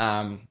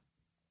 Yeah,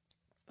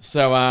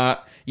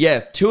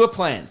 tour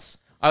plans.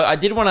 I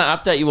did want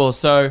to update you all.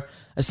 So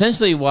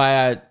essentially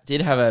why I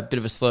did have a bit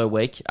of a slow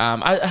week.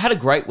 I had a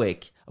great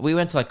week. We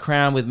went to like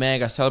Crown with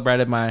Meg. I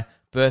celebrated my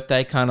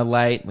birthday kind of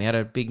late. We had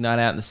a big night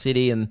out in the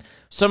city and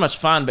so much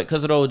fun, but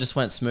because it all just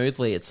went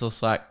smoothly, it's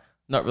just like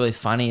not really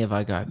funny if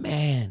I go,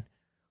 man,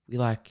 we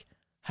like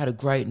had a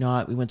great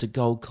night. We went to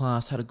Gold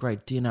Class, had a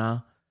great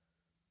dinner,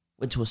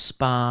 went to a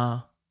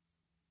spa,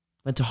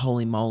 went to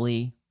Holy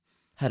Moly,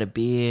 had a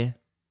beer,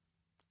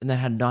 and then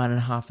had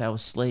 9.5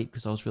 hours sleep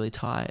because I was really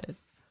tired.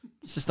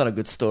 It's just not a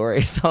good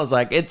story. So I was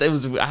like,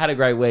 I had a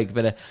great week,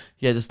 but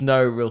yeah, just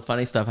no real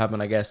funny stuff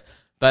happened, I guess.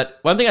 But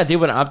one thing I did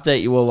want to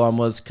update you all on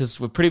was because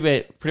we've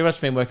pretty much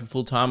been working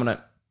full time on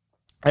it.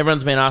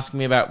 Everyone's been asking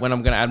me about when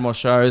I'm going to add more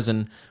shows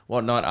and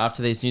whatnot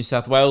after these New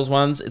South Wales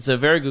ones. It's a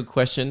very good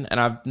question, and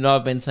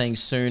I've been saying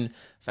soon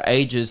for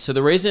ages. So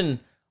the reason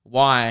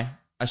why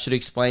I should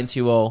explain to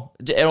you all,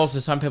 and also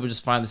some people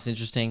just find this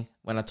interesting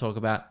when I talk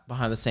about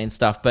behind the scenes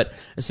stuff, but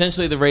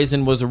essentially the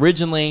reason was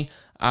originally,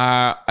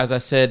 as I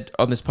said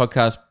on this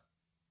podcast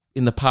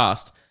in the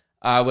past,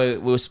 we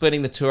were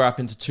splitting the tour up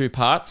into 2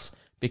 parts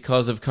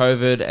because of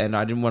COVID, and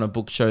I didn't want to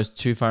book shows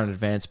too far in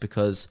advance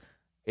because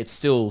it's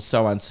still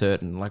so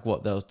uncertain. Like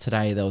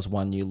today, there was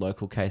 1 new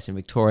local case in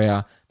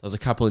Victoria. There was a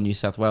couple in New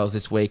South Wales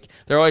this week.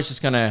 They're always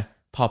just going to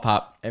pop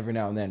up every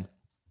now and then.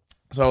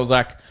 So I was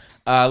like,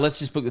 let's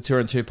just book the tour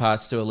in 2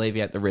 parts to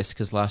alleviate the risk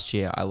because last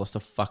year I lost a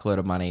fuckload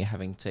of money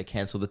having to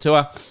cancel the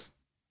tour.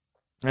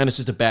 And it's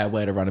just a bad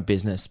way to run a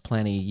business.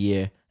 Planning a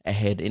year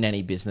ahead in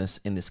any business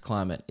in this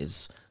climate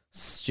is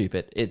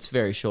stupid. It's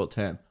very short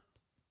term.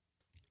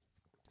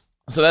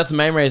 So that's the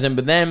main reason.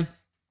 But then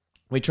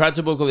we tried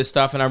to book all this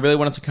stuff, and I really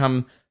wanted to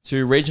come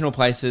to regional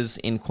places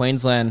in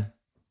Queensland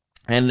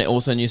and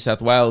also New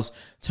South Wales.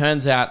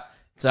 Turns out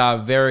it's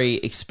very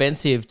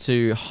expensive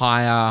to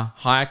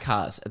hire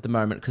cars at the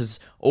moment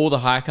because all the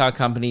hire car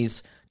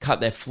companies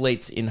cut their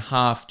fleets in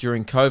half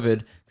during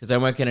COVID because they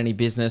weren't getting any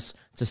business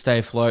to stay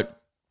afloat.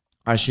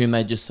 I assume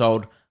they just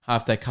sold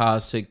half their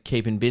cars to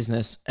keep in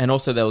business. And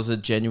also there was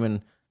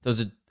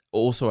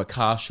also a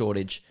car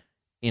shortage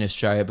in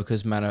Australia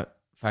because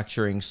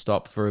manufacturing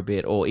stopped for a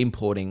bit, or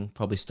importing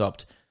probably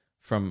stopped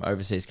from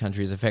overseas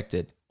countries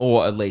affected,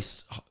 or at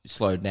least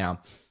slowed down.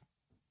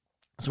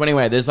 So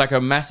anyway, there's like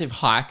a massive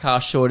hire car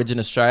shortage in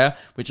Australia,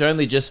 which I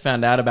only just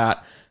found out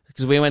about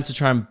because we went to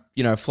try and,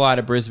 fly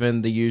to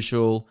Brisbane, the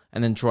usual,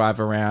 and then drive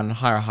around,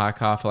 hire a hire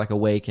car for like a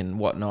week and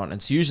whatnot. And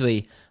it's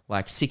usually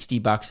like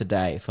 $60 a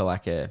day for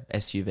like a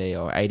SUV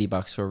or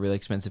 $80 for a really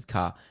expensive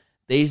car.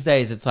 These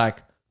days, it's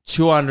like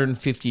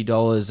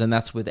 $250, and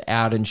that's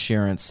without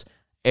insurance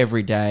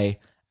every day.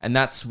 And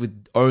that's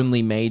with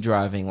only me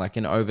driving, like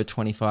an over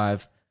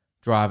 25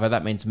 driver.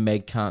 That means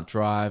Meg can't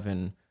drive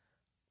and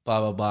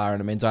blah, blah, blah.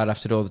 And it means I'd have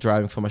to do all the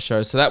driving for my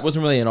show. So that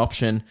wasn't really an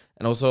option.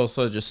 And it was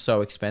also just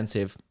so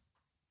expensive.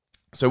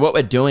 So what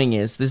we're doing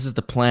is, this is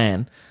the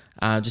plan,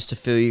 just to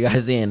fill you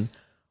guys in.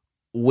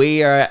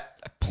 We are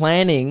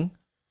planning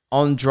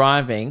on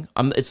driving,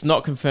 it's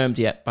not confirmed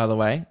yet, by the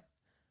way,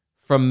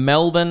 from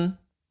Melbourne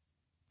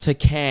to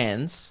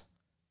Cairns,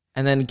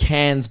 and then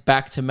Cairns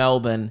back to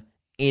Melbourne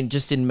in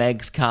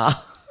Meg's car.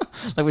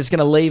 Like, we're just going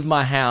to leave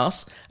my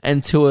house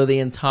and tour the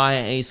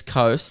entire East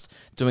Coast,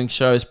 doing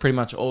shows pretty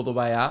much all the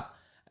way up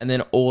and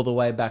then all the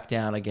way back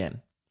down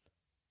again.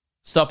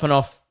 Stopping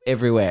off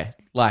everywhere.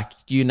 Like,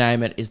 you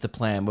name it is the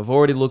plan. We've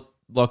already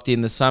locked in.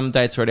 There's some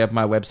dates already up on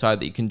my website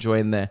that you can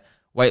join the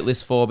wait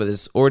list for, but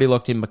there's already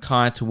locked in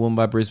Mackay,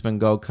 Toowoomba, Brisbane,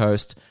 Gold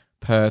Coast,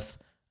 Perth.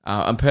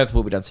 And Perth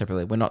will be done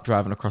separately. We're not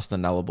driving across the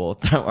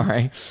Nullarbor, don't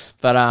worry.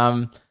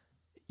 But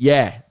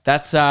yeah,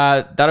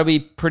 that'll be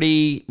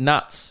pretty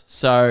nuts.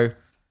 So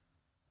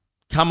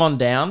come on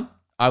down.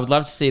 I would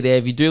love to see you there.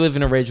 If you do live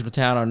in a regional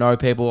town or know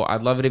people,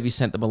 I'd love it if you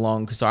sent them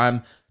along, because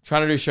I'm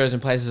trying to do shows in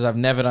places I've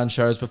never done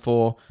shows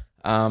before.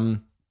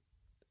 Some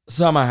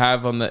I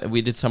have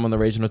we did some on the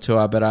regional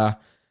tour, but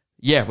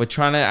yeah, we're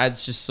trying to add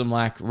just some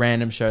like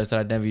random shows that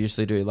I'd never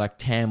usually do, like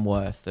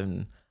Tamworth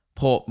and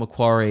Port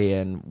Macquarie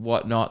and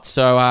whatnot.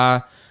 So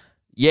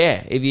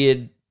yeah, if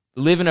you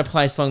live in a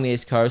place along the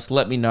East Coast,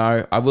 let me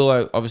know. I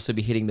will obviously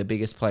be hitting the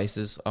biggest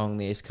places along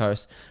the East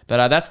Coast,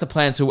 but that's the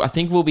plan. So I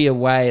think we'll be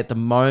away at the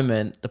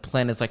moment. The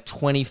plan is like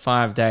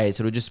 25 days.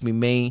 It'll just be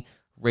me,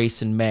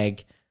 Reese, and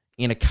Meg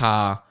in a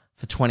car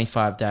for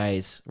 25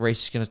 days.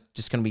 Reese is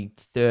just gonna be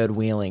third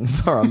wheeling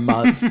for a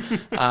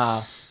month.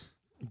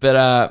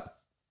 But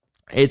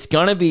it's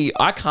gonna be.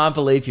 I can't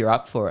believe you're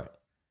up for it.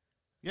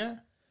 Yeah,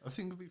 I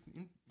think it'll be.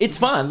 It's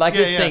fun. Like,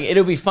 this thing,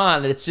 it'll be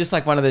fun. It's just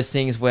like one of those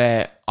things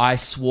where I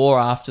swore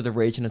after the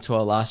regional tour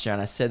last year,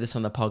 and I said this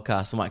on the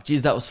podcast. I'm like,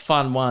 geez, that was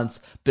fun once,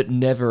 but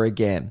never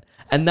again.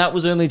 And that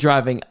was only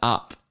driving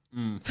up.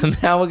 So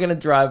now we're going to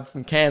drive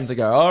from Cairns and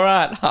go, all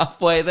right,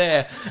 halfway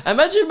there.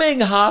 Imagine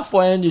being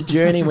halfway on your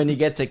journey when you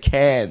get to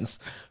Cairns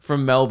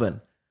from Melbourne.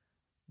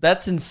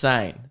 That's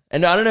insane.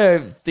 And I don't know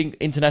if think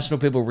international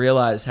people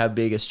realize how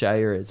big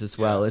Australia is as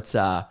well. It's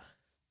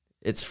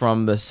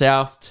from the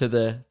south to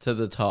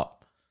the top.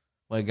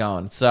 We're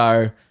going.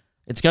 So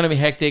it's going to be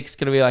hectic. It's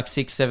going to be like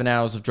 6-7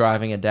 hours of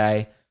driving a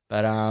day,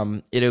 but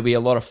it'll be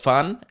a lot of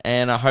fun,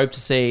 and I hope to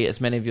see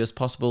as many of you as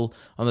possible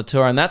on the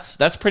tour. And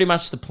that's pretty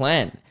much the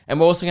plan. And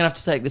we're also going to have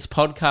to take this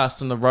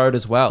podcast on the road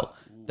as well.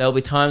 There'll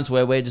be times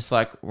where we're just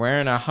like,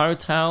 we're in a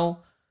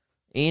hotel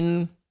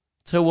in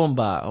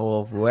Toowoomba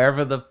or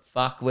wherever the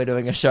fuck we're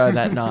doing a show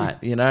that night,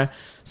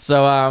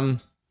 So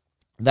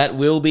that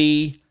will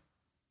be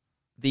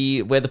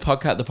where the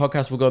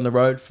podcast will go on the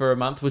road for a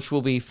month, which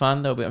will be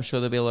fun. I'm sure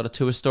there'll be a lot of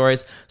tour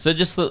stories. So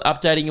just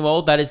updating you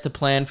all, that is the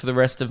plan for the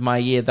rest of my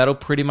year. That'll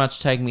pretty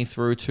much take me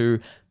through to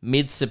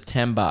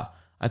mid-September.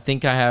 I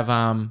think I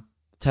have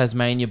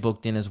Tasmania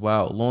booked in as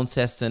well,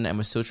 Launceston, and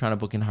we're still trying to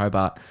book in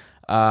Hobart.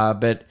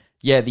 But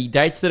yeah, the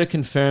dates that are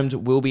confirmed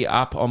will be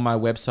up on my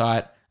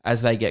website.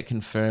 As they get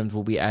confirmed,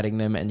 we'll be adding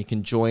them, and you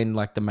can join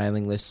like the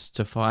mailing list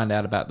to find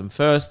out about them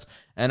first.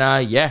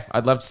 And yeah,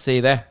 I'd love to see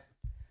you there.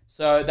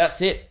 So that's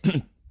it.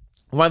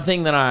 One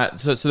thing that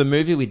so the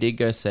movie we did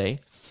go see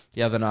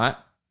the other night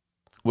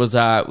was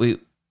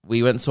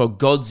we went and saw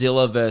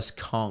Godzilla vs.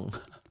 Kong.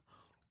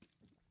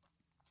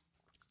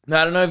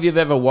 Now, I don't know if you've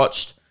ever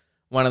watched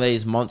one of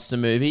these monster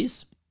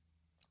movies,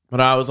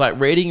 but I was like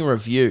reading a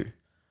review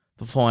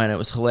before, and it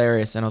was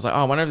hilarious. And I was like,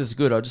 oh, I wonder if this is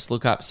good. I'll just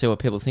look up, see what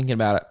people are thinking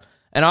about it.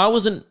 And I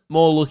wasn't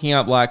more looking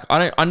up like,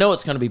 I know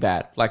it's going to be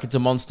bad. Like, it's a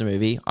monster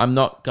movie. I'm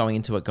not going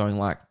into it going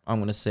like, I'm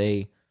going to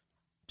see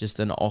just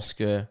an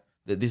Oscar,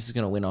 that this is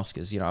going to win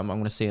Oscars. I'm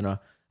going to see a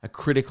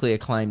critically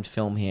acclaimed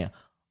film here.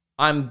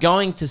 I'm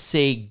going to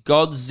see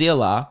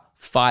Godzilla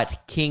fight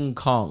King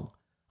Kong.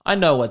 I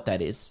know what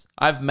that is.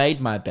 I've made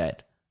my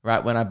bed,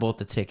 right, when I bought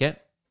the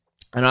ticket.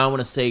 And I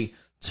want to see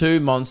two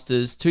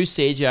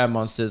CGI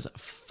monsters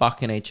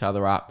fucking each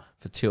other up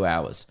for 2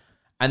 hours.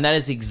 And that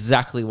is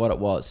exactly what it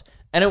was.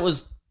 And it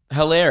was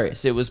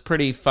hilarious. It was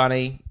pretty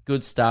funny,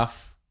 good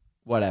stuff,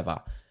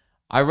 whatever.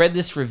 I read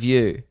this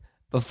review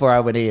before I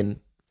went in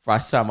by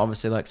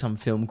some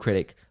film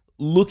critic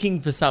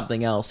looking for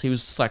something else. He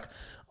was just like,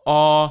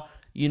 oh,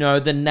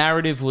 the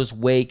narrative was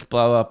weak,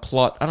 blah, blah,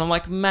 plot. And I'm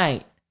like,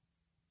 mate,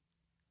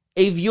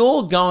 if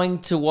you're going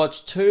to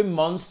watch two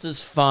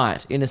monsters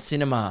fight in a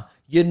cinema,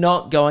 you're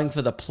not going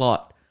for the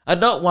plot. At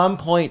not one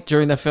point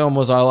during the film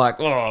was I like,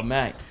 oh,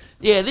 mate,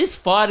 yeah, this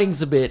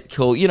fighting's a bit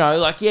cool. You know,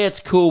 like, yeah, it's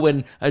cool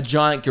when a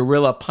giant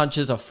gorilla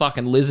punches a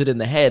fucking lizard in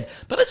the head,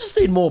 but I just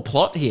need more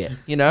plot here,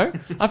 you know?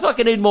 I feel like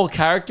I need more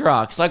character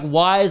arcs. Like,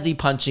 why is he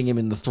punching him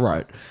in the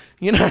throat?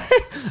 You know?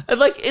 And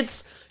like,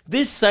 it's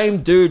this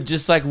same dude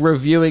just like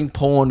reviewing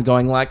porn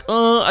going like,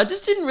 I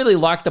just didn't really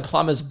like the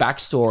plumber's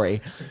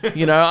backstory.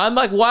 You know, I'm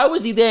like, why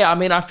was he there? I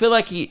mean, I feel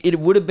like it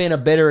would have been a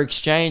better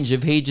exchange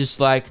if he just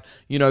like,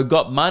 you know,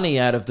 got money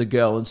out of the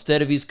girl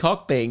instead of his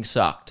cock being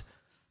sucked.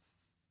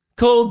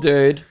 Cool,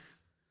 dude.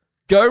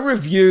 Go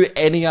review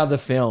any other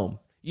film.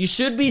 You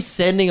should be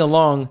sending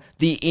along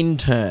The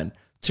Intern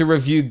to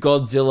review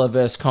Godzilla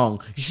vs.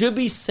 Kong. You should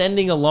be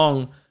sending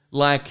along,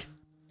 like,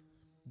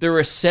 The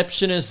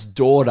Receptionist's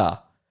Daughter.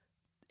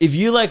 If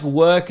you, like,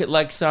 work at,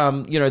 like,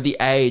 some, you know, The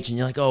Age, and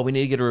you're like, oh, we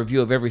need to get a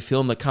review of every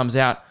film that comes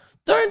out,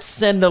 don't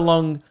send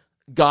along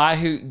guy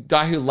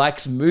who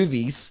likes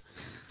movies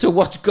to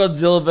watch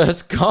Godzilla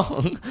vs.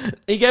 Kong.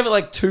 He gave it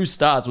like 2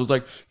 stars. It was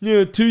like,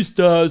 yeah, 2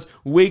 stars,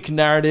 weak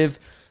narrative.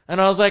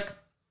 And I was like,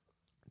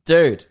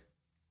 dude,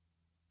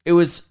 it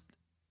was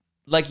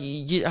like,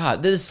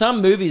 there's some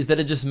movies that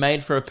are just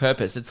made for a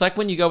purpose. It's like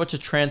when you go watch a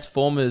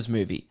Transformers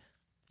movie.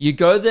 You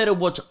go there to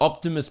watch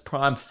Optimus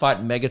Prime fight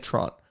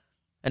Megatron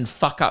and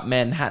fuck up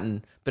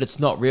Manhattan, but it's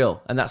not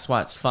real. And that's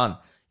why it's fun.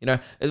 You know,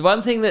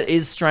 one thing that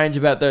is strange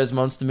about those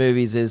monster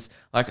movies is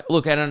like,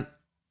 look, and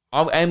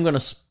I am going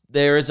to...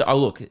 I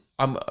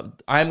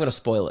am going to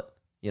spoil it,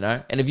 you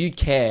know? And if you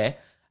care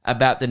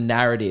about the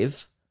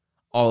narrative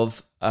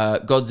of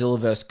Godzilla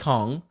vs.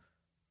 Kong,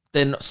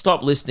 then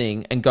stop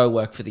listening and go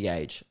work for The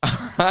Age, all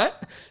right?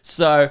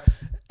 So,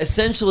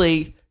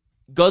 essentially,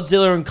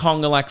 Godzilla and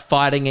Kong are, like,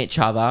 fighting each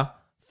other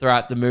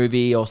throughout the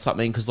movie or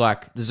something because,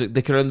 like,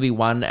 there could only be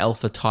one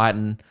alpha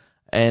titan.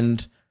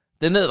 And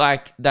then,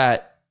 like,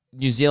 that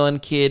New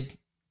Zealand kid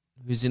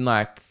who's in,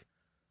 like,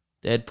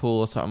 Deadpool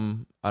or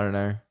something, I don't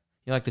know.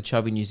 You like the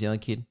chubby New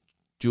Zealand kid?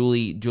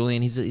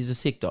 Julian, he's a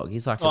sick dog.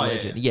 He's like a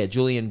legend. Yeah,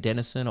 Julian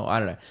Dennison, or I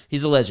don't know.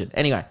 He's a legend.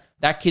 Anyway,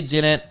 that kid's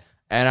in it.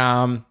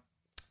 And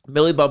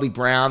Millie Bobby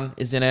Brown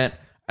is in it.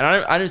 And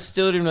I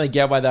still didn't really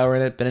get why they were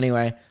in it. But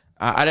anyway,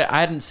 I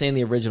hadn't seen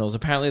the originals.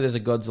 Apparently there's a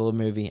Godzilla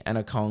movie and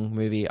a Kong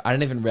movie. I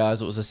didn't even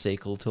realize it was a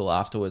sequel till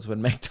afterwards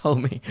when Meg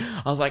told me.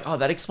 I was like, oh,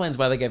 that explains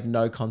why they gave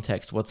no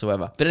context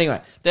whatsoever. But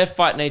anyway, they're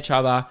fighting each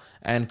other.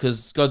 And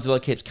because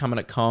Godzilla keeps coming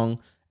at Kong.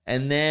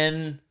 And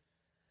then...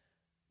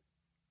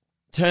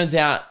 turns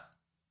out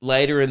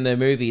later in the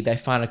movie, they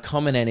find a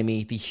common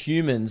enemy. The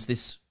humans,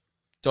 this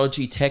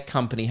dodgy tech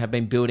company, have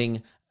been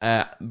building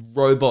a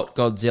robot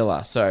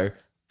Godzilla. So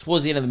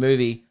towards the end of the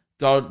movie,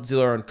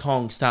 Godzilla and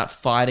Kong start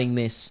fighting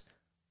this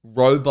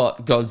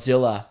robot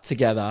Godzilla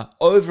together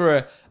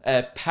over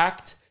a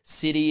packed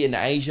city in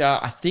Asia.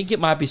 I think it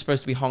might be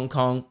supposed to be Hong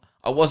Kong.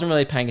 I wasn't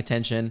really paying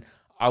attention.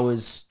 I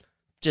was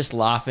just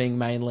laughing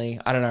mainly.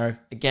 I don't know.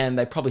 Again,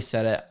 they probably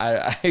said it.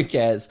 Who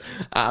cares?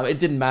 It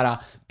didn't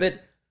matter.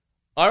 But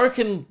I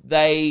reckon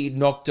they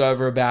knocked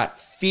over about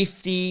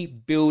 50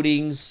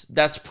 buildings.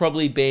 That's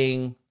probably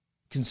being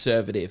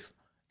conservative.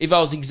 If I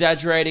was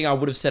exaggerating, I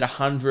would have said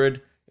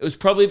 100. It was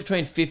probably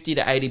between 50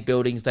 to 80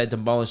 buildings they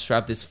demolished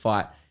throughout this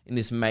fight in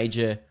this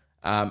major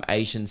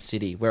Asian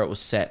city where it was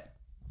set.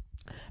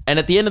 And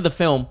at the end of the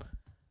film,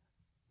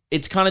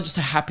 it's kind of just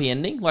a happy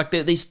ending. Like,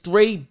 these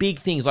 3 big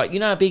things. Like, you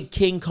know how big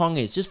King Kong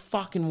is? Just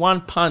fucking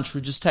one punch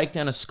would just take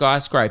down a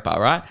skyscraper,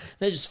 right?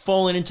 They're just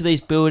falling into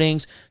these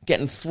buildings,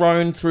 getting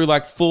thrown through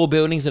like 4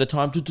 buildings at a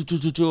time,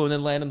 and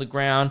then land on the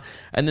ground.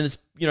 And then there's,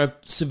 you know,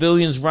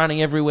 civilians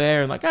running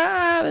everywhere and like,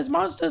 there's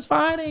monsters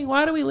fighting.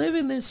 Why do we live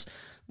in this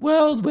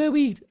world where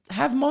we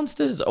have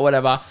monsters or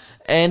whatever?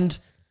 And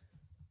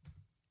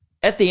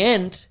at the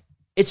end,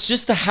 it's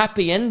just a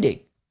happy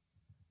ending.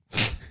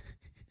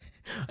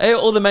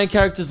 All the main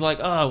characters are like,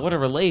 oh, what a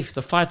relief.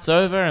 The fight's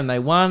over and they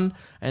won.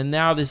 And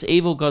now this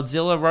evil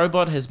Godzilla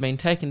robot has been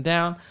taken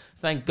down.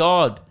 Thank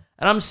God.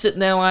 And I'm sitting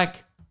there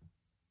like,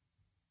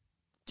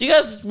 do you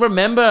guys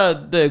remember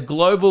the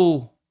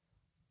global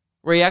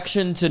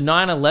reaction to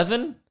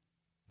 9/11?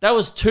 That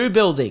was 2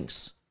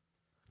 buildings.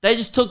 They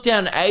just took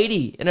down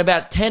 80 in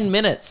about 10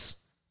 minutes.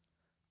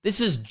 This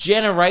is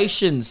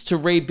generations to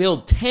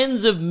rebuild.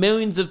 Tens of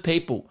millions of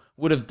people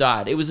would have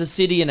died. It was a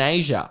city in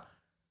Asia.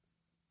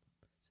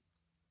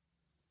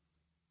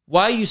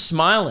 Why are you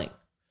smiling?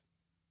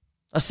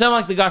 I sound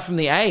like the guy from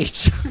The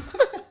Age.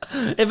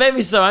 It made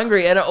me so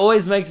angry, and it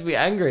always makes me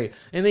angry.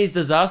 In these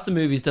disaster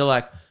movies, they're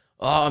like,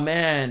 oh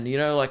man, you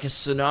know, like a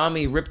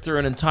tsunami ripped through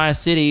an entire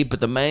city, but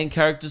the main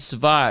characters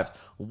survived.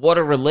 What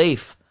a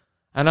relief.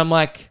 And I'm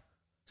like,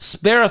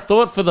 spare a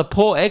thought for the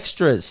poor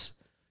extras.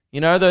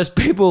 You know, those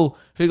people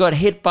who got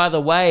hit by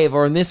the wave,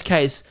 or in this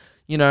case,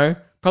 you know,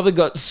 probably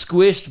got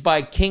squished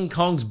by King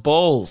Kong's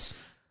balls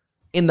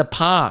in the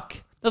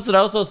park. That's what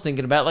else I was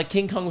thinking about. Like,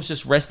 King Kong was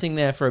just resting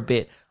there for a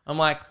bit. I'm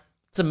like,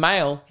 it's a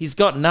male. He's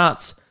got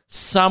nuts.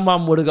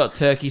 Someone would have got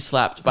turkey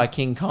slapped by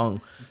King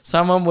Kong.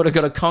 Someone would have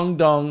got a Kong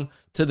dong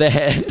to their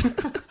head.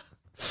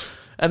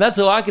 And that's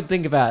all I could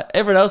think about.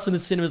 Everyone else in the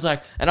cinema was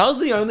like, and I was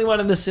the only one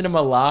in the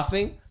cinema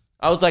laughing.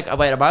 I was like, oh,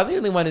 wait, am I the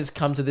only one who's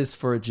come to this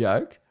for a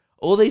joke?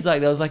 All these, like,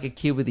 there was like a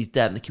kid with his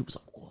dad, and the kid was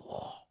like,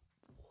 whoa,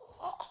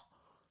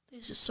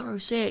 this is so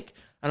sick.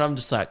 And I'm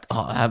just like,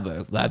 oh,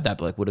 that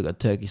bloke would have got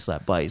turkey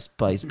slapped by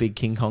his big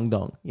King Kong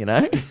dong, you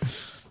know?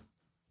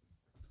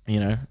 You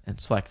know,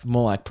 it's like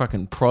more like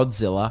fucking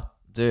Prodzilla.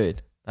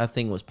 Dude, that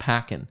thing was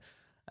packing.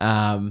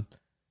 Yeah,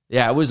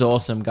 it was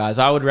awesome, guys.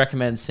 I would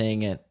recommend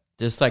seeing it.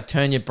 Just like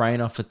turn your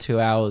brain off for 2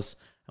 hours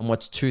and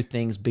watch two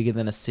things bigger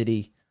than a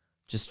city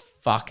just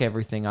fuck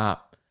everything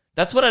up.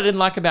 That's what I didn't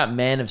like about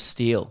Man of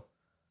Steel.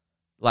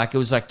 Like, it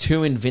was like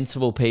two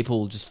invincible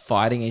people just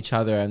fighting each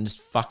other and just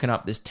fucking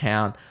up this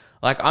town.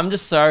 Like, I'm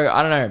just so,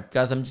 I don't know,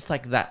 guys, I'm just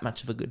like that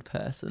much of a good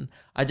person.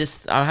 I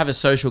have a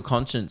social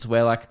conscience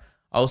where, like,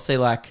 I'll see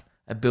like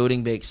a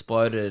building be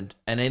exploded,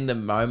 and in the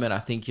moment I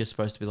think you're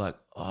supposed to be like,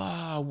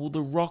 oh, will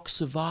The Rock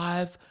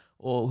survive?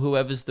 Or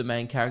whoever's the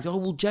main character, oh,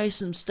 will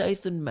Jason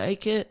Statham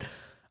make it?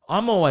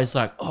 I'm always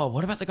like, oh,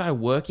 what about the guy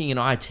working in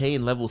IT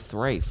in level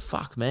 3?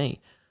 Fuck me.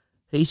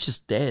 He's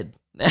just dead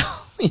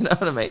now. You know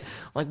what I mean?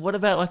 Like, what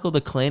about like all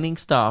the cleaning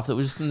staff that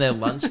was just in their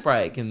lunch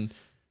break and,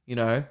 you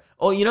know?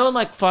 Or, you know, in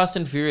like Fast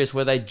and Furious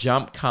where they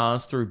jump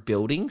cars through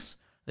buildings?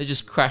 They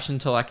just crash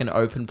into like an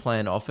open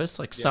plan office.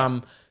 Like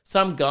some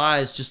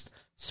guy's just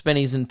spent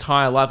his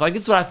entire life. Like,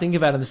 this is what I think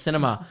about in the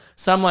cinema.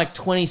 Some like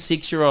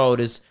 26-year-old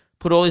has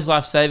put all his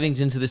life savings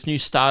into this new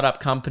startup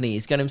company.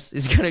 He's going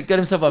to get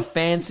himself a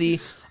fancy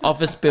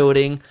office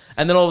building,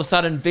 and then all of a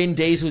sudden Vin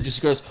Diesel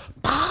just goes,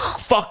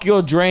 fuck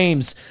your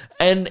dreams.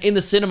 And in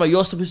the cinema,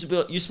 you're supposed to be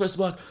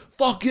like,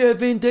 fuck yeah,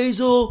 Vin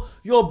Diesel,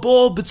 you're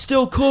bored but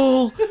still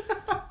cool.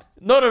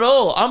 Not at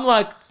all. I'm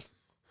like,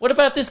 what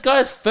about this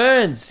guy's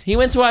ferns? He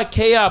went to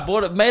IKEA,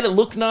 bought it, made it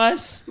look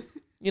nice.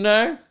 You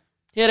know,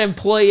 he had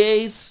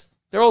employees.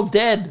 They're all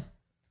dead.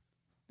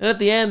 And at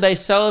the end, they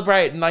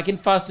celebrate. And like in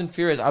Fast and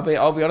Furious, I'll be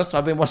honest,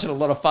 I've been watching a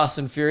lot of Fast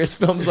and Furious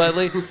films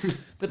lately.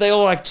 But they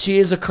all like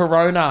cheers a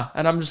Corona.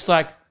 And I'm just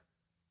like,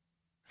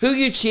 who are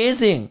you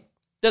cheersing?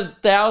 The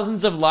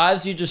thousands of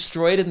lives you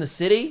destroyed in the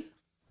city?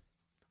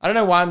 I don't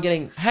know why I'm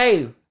getting,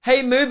 hey,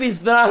 movies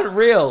that aren't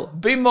real,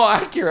 be more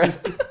accurate.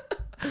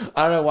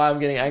 I don't know why I'm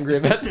getting angry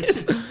about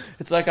this.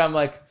 It's like, I'm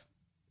like,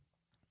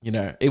 you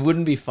know, it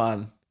wouldn't be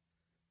fun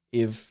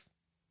if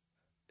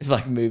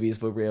like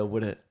movies were real,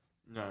 would it?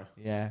 No.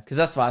 Yeah, because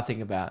that's what I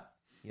think about,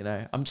 you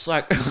know. I'm just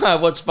like, I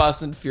watch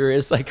Fast and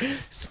Furious, like,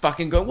 it's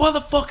fucking going, why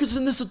the fuck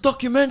isn't this a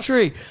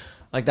documentary?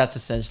 Like, that's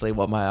essentially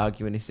what my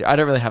argument is here. I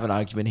don't really have an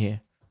argument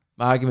here.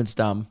 My argument's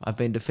dumb. I've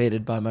been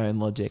defeated by my own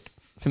logic.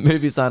 The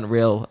movies aren't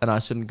real, and I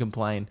shouldn't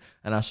complain,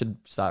 and I should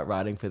start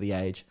writing for the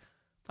age.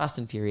 Fast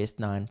and Furious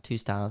 9, 2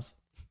 stars.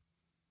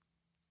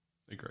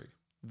 Agree.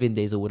 Vin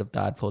Diesel would have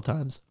died 4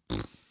 times.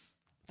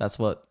 That's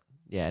what,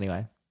 yeah,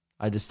 anyway.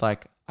 I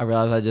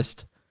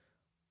realized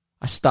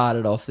I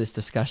started off this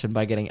discussion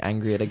by getting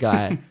angry at a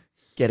guy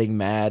getting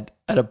mad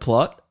at a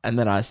plot, and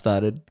then I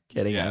started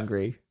getting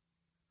angry.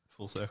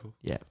 Full circle.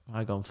 Yeah,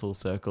 I gone full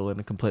circle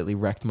and completely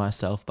wrecked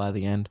myself by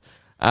the end.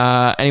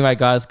 Anyway,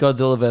 guys,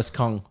 Godzilla vs.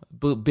 Kong.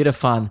 Bit of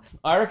fun.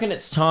 I reckon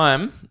it's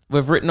time.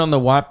 We've written on the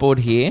whiteboard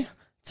here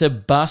to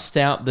bust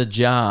out the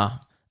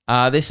jar.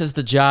 This is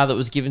the jar that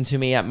was given to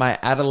me at my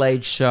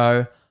Adelaide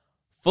show,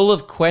 full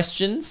of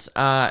questions,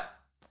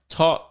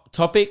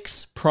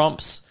 topics,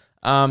 prompts.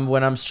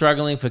 When I'm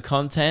struggling for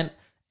content,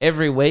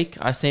 every week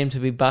I seem to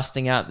be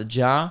busting out the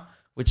jar,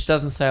 which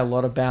doesn't say a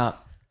lot about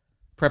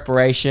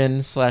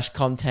preparation /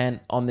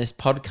 content on this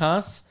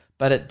podcast,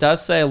 but it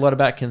does say a lot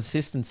about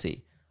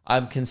consistency.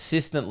 I'm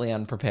consistently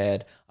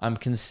unprepared. I'm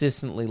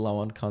consistently low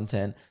on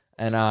content,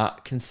 and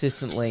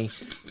consistently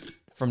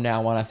from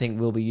now on, I think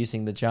we'll be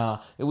using the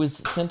jar. It was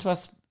sent to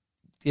us,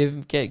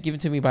 given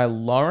to me by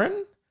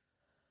Lauren.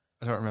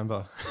 I don't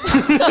remember.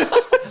 I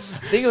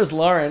think it was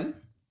Lauren.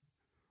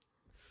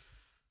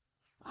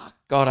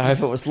 God, I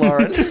hope it was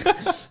Lauren.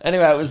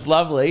 Anyway, it was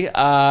lovely.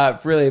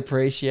 Really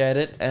appreciate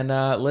it. And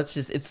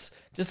it's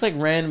just like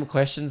random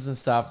questions and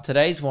stuff.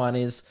 Today's one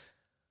is,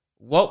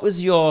 what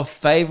was your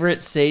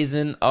favorite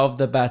season of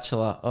The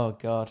Bachelor? Oh,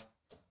 God.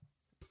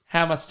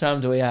 How much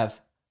time do we have?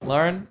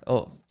 Lauren?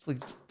 Oh,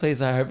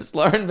 please, I hope it's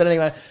Lauren. But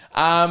anyway,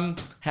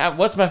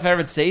 what's my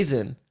favorite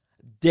season?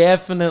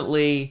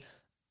 Definitely,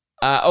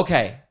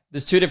 okay,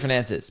 there's 2 different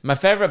answers. My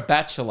favorite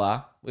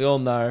Bachelor, we all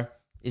know,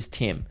 is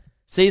Tim.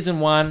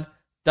 Season 1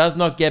 does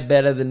not get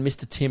better than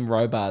Mr. Tim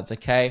Robards,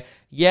 okay?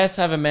 Yes,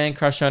 I have a man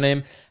crush on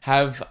him.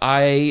 Have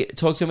I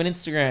talked to him on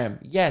Instagram?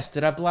 Yes.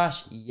 Did I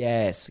blush?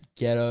 Yes.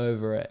 Get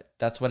over it.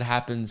 That's what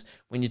happens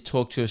when you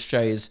talk to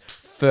Australia's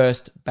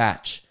first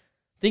batch.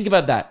 Think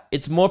about that.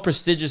 It's more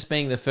prestigious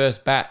being the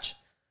first batch,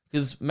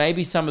 because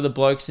maybe some of the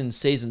blokes in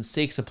season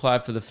 6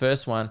 applied for the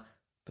first one,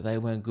 but they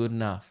weren't good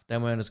enough. They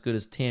weren't as good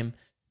as Tim.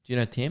 Do you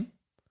know Tim?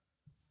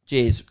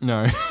 Jeez.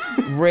 No.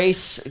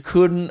 Reese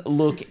couldn't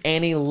look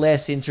any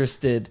less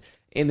interested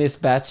in this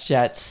batch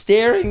chat,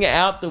 staring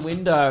out the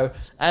window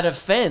at a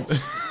fence.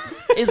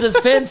 Is a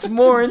fence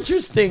more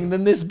interesting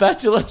than this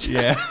bachelor chat?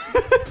 Yeah.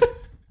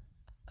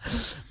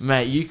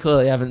 Mate, you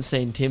clearly haven't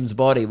seen Tim's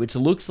body, which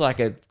looks like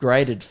a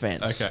graded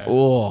fence. Okay.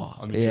 Oh,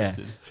 I'm yeah.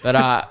 interested.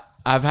 But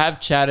I've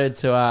chatted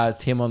to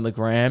Tim on the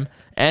gram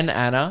and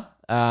Anna.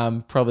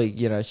 Probably,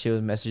 she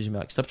was messaging me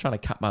like, stop trying to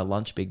cut my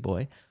lunch, big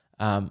boy.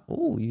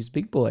 Use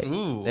big boy.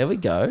 Ooh. There we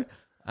go.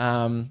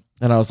 And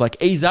I was like,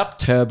 ease up,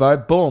 Turbo.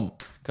 Boom.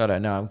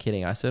 God, no, I'm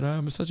kidding. I said,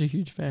 I'm such a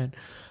huge fan.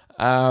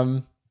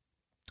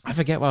 I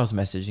forget why I was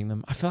messaging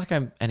them. I feel like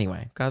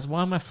anyway, guys,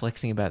 why am I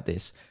flexing about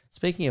this?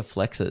 Speaking of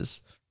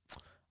flexes,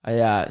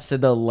 I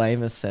said the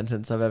lamest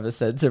sentence I've ever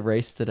said to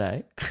Reese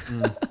today.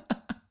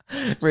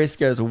 Reese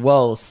goes,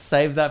 whoa,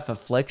 save that for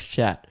flex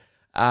chat.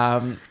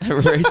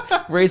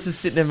 Reese is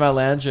sitting in my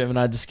lounge room and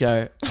I just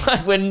go,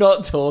 like, we're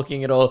not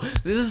talking at all.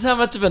 This is how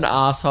much of an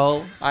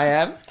asshole I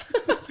am.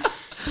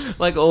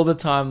 Like all the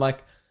time.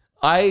 Like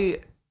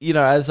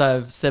as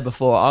I've said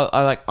before,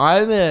 I'm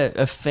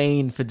a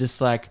fiend for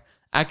just like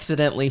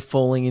accidentally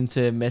falling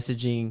into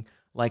messaging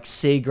like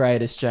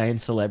C-grade Australian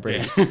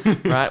celebrities,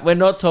 right? We're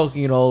not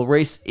talking at all.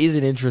 Reese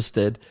isn't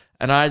interested.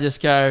 And I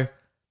just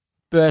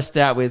burst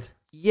out with,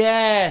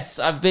 yes,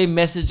 I've been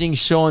messaging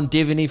Sean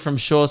Divney from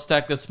Short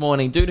Stack this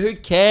morning. Dude, who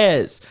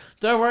cares?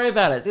 Don't worry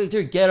about it.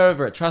 Dude, get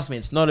over it. Trust me,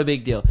 it's not a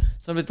big deal.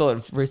 Somebody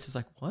thought, Reese is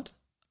like, what?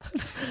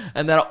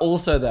 And then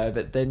also though,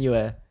 but then you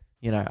were,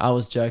 I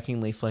was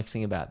jokingly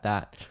flexing about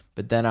that.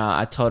 But then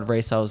I told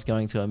Reese I was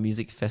going to a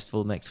music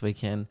festival next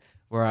weekend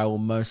where I will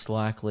most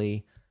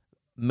likely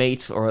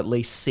meet or at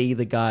least see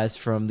the guys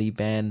from the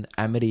band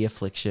Amity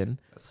Affliction,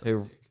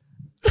 who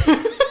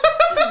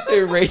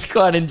Reese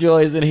quite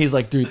enjoys, and he's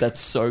like, dude, that's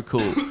so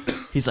cool.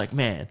 He's like,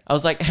 man. I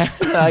was like,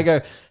 I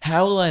go,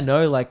 how will I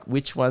know like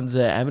which one's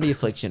Amity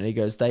Affliction? And he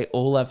goes, they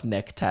all have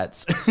neck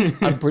tats.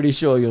 I'm pretty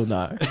sure you'll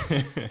know.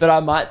 But I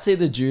might see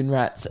the June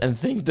Rats and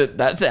think that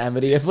that's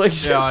Amity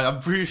Affliction. Yeah, I'm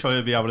pretty sure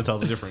you'll be able to tell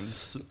the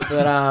difference.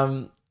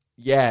 But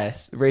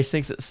yes, Reese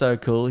thinks it's so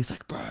cool. He's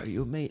like, bro,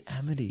 you'll meet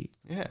Amity.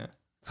 Yeah.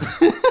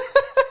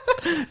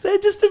 They're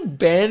just a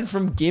band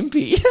from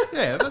Gympie.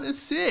 Yeah, but it's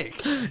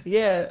sick.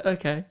 Yeah,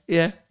 okay.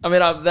 Yeah. I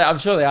mean, I'm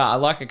sure they are. I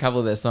like a couple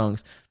of their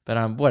songs.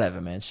 But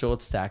whatever, man.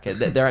 Short Stack.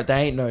 They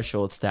ain't no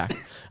Short Stack.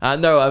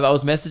 No, I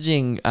was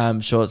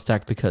messaging Short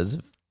Stack because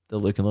of the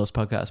Luke and Lewis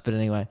podcast. But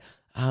anyway,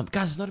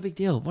 guys, it's not a big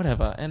deal.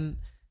 Whatever. And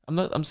I'm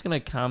just going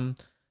to come,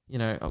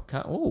 hang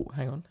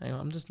on.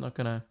 I'm just not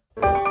going to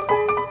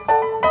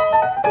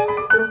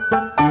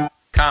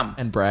come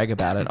and brag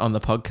about it on the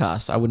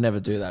podcast. I would never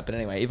do that. But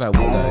anyway, if I would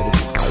though, it'd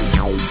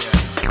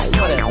be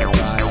whatever,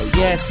 guys.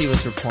 Yes, he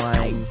was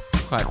replying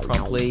quite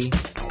promptly.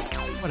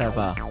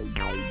 Whatever.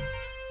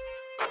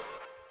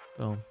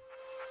 Boom.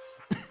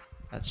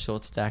 That's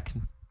Short Stack.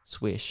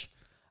 Swish.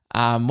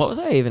 What was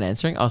I even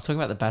answering? I was talking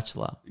about The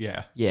Bachelor.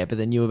 Yeah. Yeah, but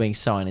then you were being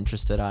so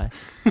uninterested, I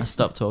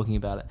stopped talking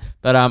about it.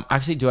 But I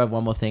actually do have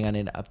one more thing I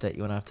need to update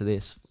you on after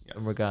this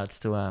in regards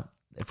to a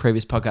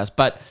previous podcast.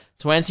 But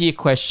to answer your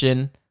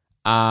question,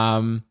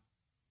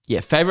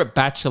 favorite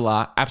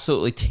Bachelor,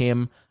 absolutely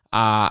Tim. If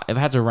I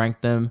had to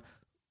rank them,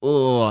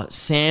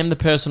 Sam, the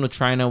personal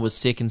trainer, was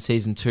sick in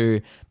season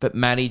 2, but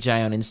Matty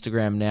J on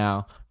Instagram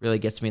now really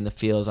gets me in the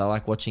feels. I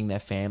like watching their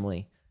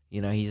family. He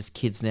has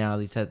kids now.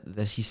 He's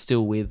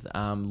still with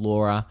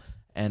Laura,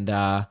 and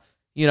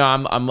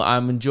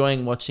I'm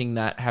enjoying watching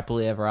that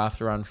happily ever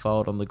after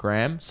unfold on the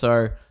gram.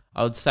 So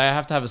I would say I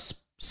have to have a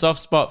soft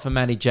spot for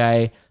Matty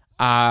J.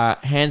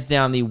 Hands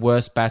down, the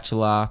worst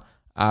Bachelor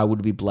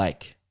would be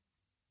Blake,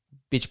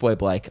 bitch boy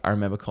Blake. I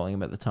remember calling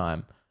him at the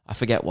time. I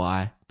forget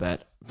why,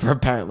 but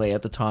apparently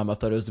at the time I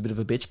thought it was a bit of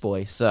a bitch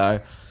boy. So,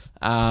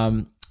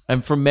 and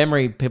from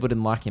memory, people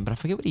didn't like him, but I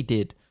forget what he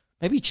did.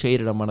 Maybe he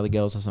cheated on one of the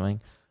girls or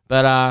something.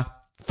 But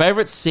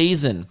favorite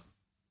season.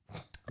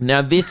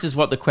 Now this is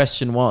what the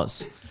question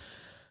was.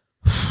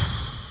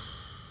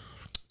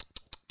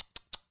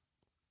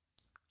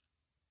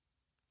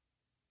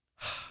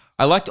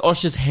 I liked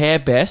Osh's hair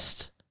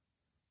best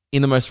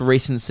in the most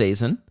recent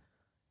season.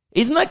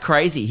 Isn't that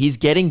crazy? He's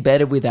getting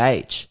better with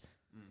age.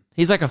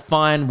 He's like a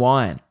fine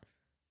wine.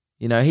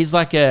 He's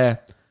like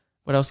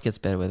what else gets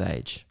better with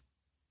age?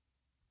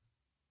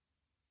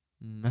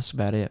 That's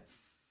about it.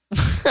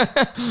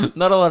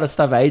 Not a lot of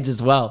stuff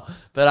ages well.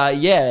 But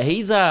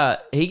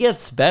he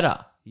gets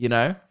better,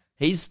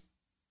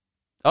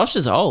 Osh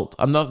is old.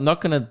 I'm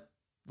not going to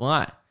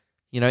lie.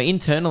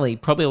 Internally,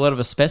 probably a lot of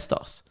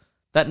asbestos.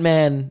 That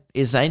man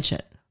is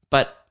ancient,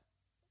 but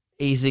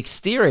his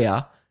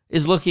exterior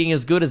is looking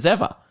as good as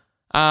ever.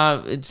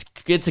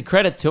 It's a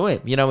credit to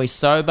him. He's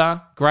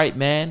sober, great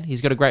man.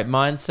 He's got a great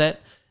mindset.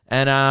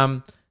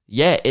 And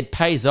it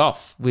pays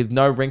off with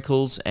no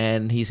wrinkles,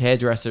 and his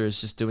hairdresser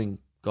is just doing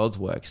God's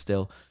work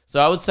still. So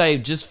I would say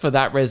just for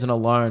that reason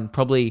alone,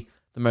 probably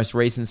the most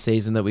recent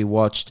season that we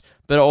watched.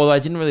 But although I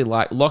didn't really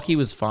like, Lockie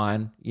was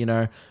fine,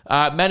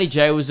 Matty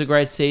J was a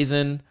great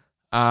season.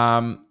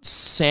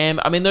 Sam,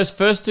 I mean, those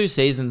first 2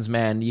 seasons,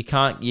 man, you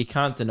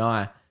can't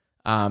deny.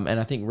 And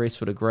I think Reese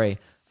would agree.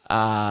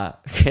 As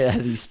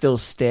he still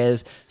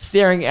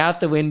staring out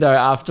the window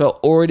after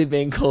already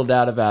being called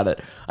out about it.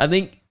 I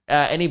think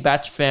any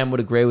Batch fan would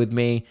agree with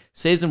me.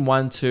 Season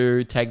 1,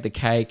 2, take the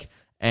cake.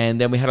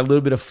 And then we had a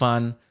little bit of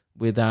fun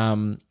with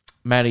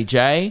Matty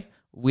J.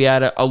 We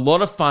had a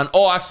lot of fun.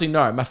 Oh, actually,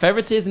 no. My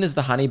favorite season is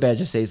the Honey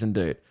Badger season,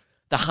 dude.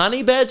 The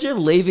honey badger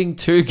leaving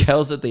 2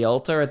 girls at the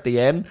altar at the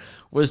end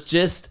was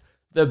just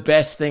the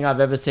best thing I've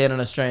ever seen on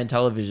Australian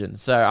television.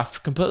 So I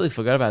completely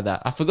forgot about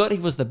that. I forgot he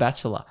was the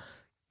Bachelor,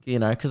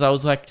 because I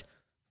was like,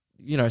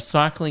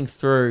 cycling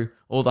through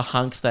all the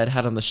hunks they'd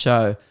had on the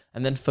show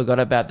and then forgot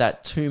about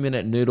that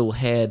 2-minute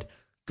noodle-haired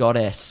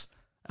goddess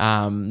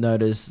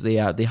known as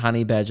the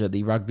honey badger,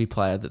 the rugby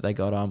player that they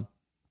got on.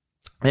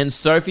 And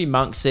Sophie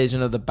Monk's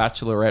season of The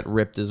Bachelorette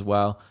ripped as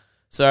well.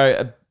 So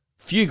a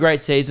few great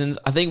seasons.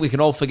 I think we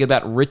can all forget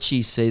about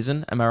Richie's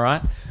season. Am I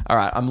right? All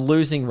right, I'm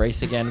losing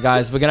Reese again,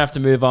 guys. We're going to have to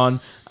move on.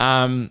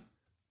 So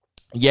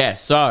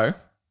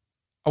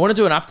I want to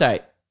do an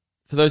update.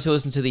 For those who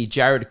listen to the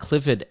Jared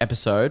Clifford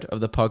episode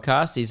of the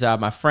podcast, he's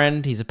my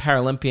friend. He's a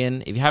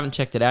Paralympian. If you haven't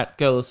checked it out,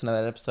 go listen to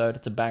that episode.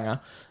 It's a banger.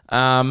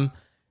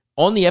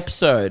 On the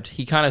episode,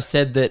 he kind of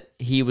said that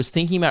he was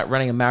thinking about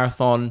running a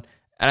marathon,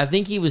 and I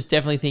think he was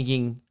definitely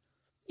thinking,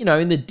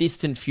 in the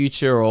distant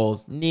future or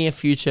near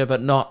future,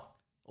 but not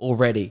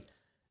already.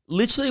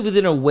 Literally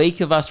within a week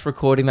of us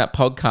recording that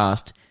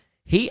podcast,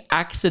 he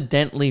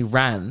accidentally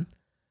ran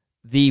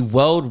the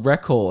world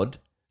record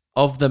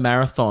of the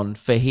marathon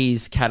for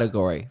his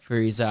category, for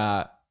his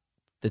the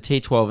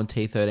T12 and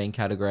T13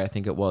 category, I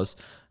think it was.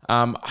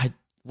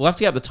 We'll have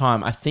to get the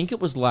time. I think it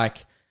was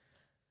like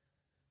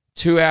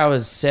 2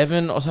 hours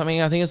 7 or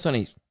something. I think it's on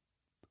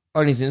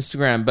his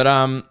Instagram, but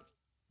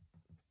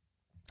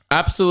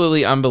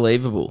absolutely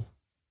unbelievable.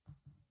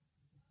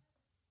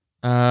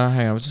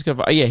 Hang on, we'll just go.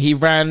 He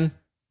ran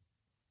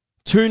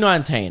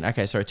 2:19.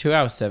 Okay, sorry, 2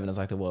 hours 7 is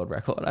like the world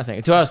record, I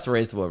think. 2 hours 3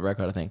 is the world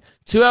record, I think.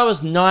 2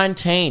 hours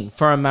 19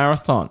 for a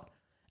marathon.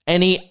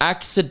 And he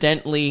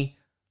accidentally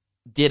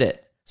did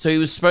it. So he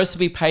was supposed to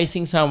be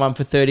pacing someone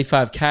for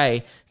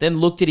 35K, then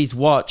looked at his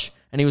watch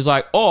and he was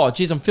like, oh,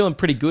 geez, I'm feeling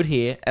pretty good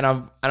here. And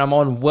I'm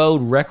on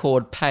world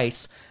record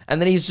pace. And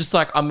then he's just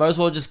like, I might as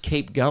well just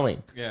keep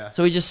going. Yeah.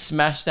 So he just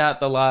smashed out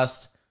the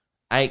last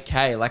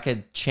 8K like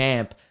a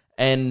champ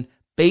and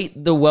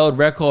beat the world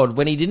record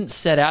when he didn't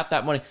set out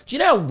that morning. Do you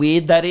know how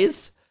weird that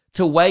is?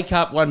 To wake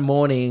up one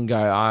morning and go,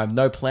 I have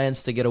no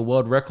plans to get a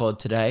world record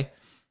today.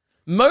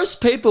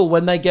 Most people,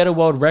 when they get a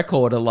world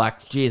record, are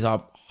like, geez,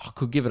 I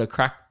could give it a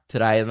crack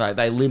today. And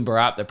they limber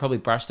up. They probably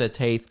brush their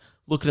teeth,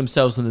 look at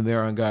themselves in the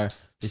mirror and go,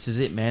 this is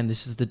it, man.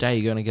 This is the day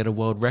you're going to get a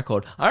world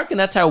record. I reckon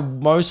that's how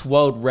most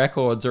world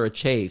records are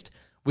achieved,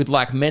 with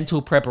like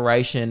mental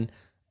preparation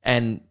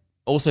and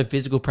also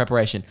physical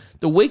preparation.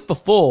 The week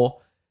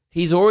before,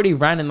 he's already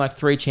ran in like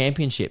 3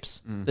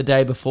 championships the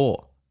day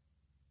before.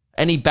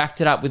 And he backed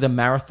it up with a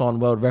marathon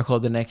world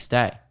record the next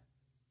day.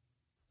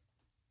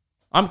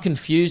 I'm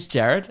confused,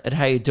 Jared, at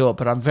how you do it,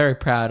 but I'm very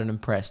proud and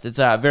impressed. It's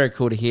very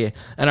cool to hear.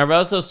 And I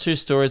realized those 2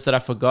 stories that I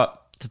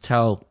forgot to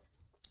tell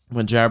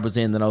when Jared was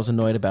in that I was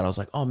annoyed about. I was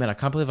like, oh man, I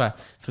can't believe I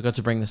forgot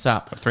to bring this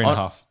up.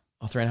 3.5.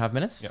 Oh, 3.5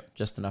 minutes? Yep.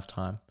 Just enough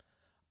time.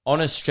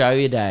 On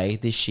Australia Day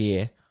this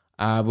year,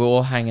 we were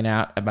all hanging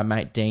out at my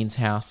mate Dean's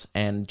house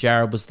and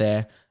Jared was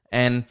there.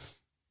 And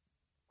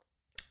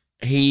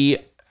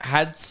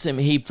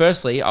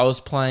firstly, I was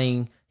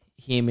playing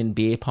him in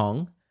beer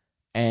pong,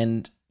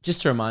 and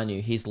just to remind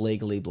you, he's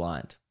legally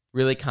blind.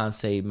 Really can't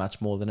see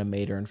much more than a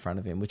meter in front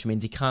of him, which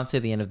means he can't see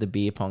the end of the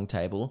beer pong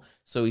table.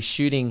 So he's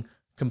shooting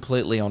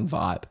completely on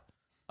vibe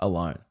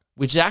alone,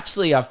 which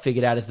actually I've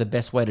figured out is the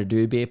best way to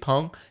do beer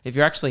pong. If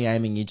you're actually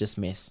aiming, you just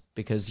miss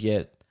because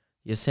your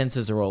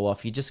senses are all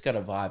off. You just got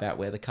to vibe out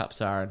where the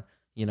cups are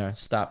and,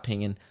 start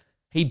pinging.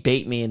 He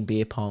beat me in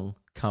beer pong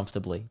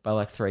comfortably by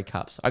like 3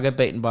 cups. I got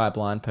beaten by a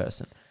blind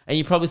person. And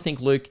you probably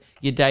think, Luke,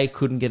 your day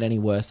couldn't get any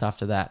worse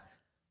after that.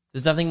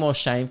 There's nothing more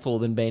shameful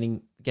than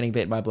getting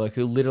beaten by a bloke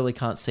who literally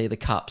can't see the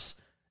cups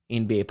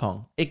in beer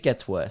pong. It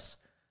gets worse.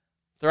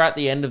 Throughout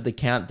the end of the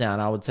countdown,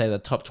 I would say the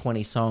top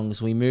 20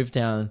 songs, we moved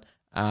down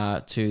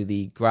to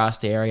the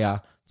grassed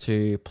area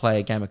to play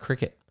a game of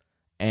cricket.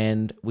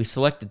 And we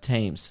selected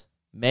teams.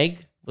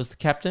 Meg was the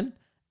captain,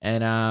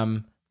 and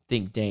I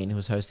think Dean, who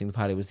was hosting the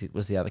party, was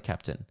the other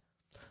captain.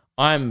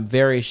 I'm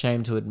very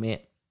ashamed to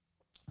admit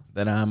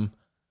that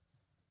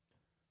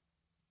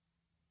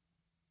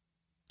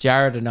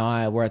Jared and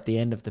I were at the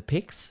end of the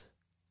picks,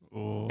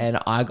 and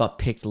I got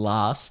picked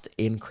last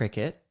in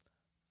cricket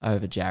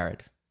over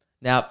Jared.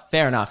 Now,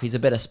 fair enough, he's a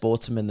better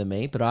sportsman than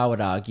me, but I would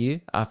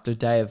argue after a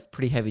day of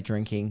pretty heavy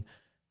drinking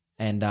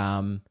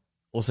and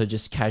also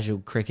just casual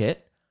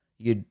cricket,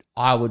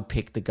 I would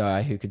pick the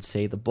guy who could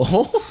see the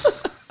ball.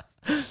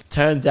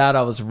 Turns out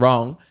I was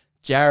wrong.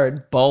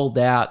 Jared bowled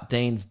out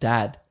Dean's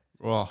dad.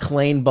 Oh.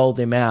 Clean bowled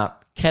him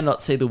out.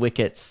 Cannot see the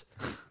wickets.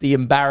 The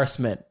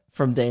embarrassment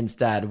from Dean's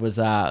dad was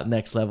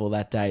next level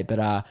that day. But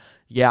I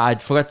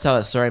forgot to tell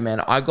that story,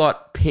 man. I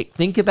got picked.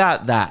 Think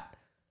about that.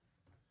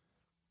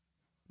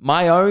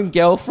 My own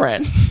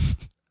girlfriend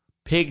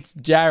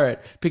picked Jared,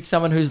 picked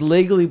someone who's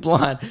legally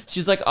blind.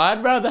 She's like,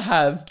 I'd rather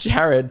have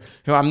Jared,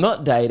 who I'm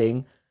not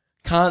dating,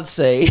 can't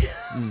see,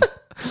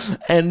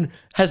 and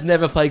has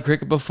never played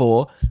cricket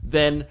before,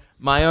 than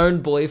my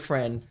own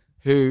boyfriend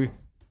who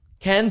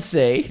can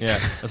see. Yeah,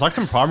 it's like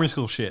some primary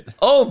school shit.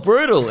 Oh,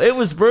 brutal. It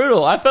was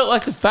brutal. I felt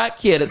like the fat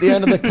kid at the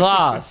end of the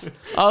class.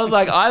 I was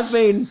like, I've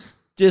been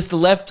just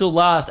left till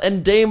last.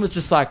 And Dean was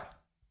just like,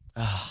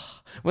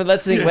 When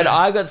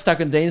I got stuck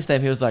on Dean's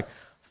team, he was like,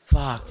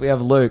 fuck, we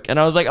have Luke. And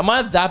I was like, am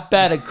I that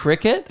bad at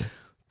cricket?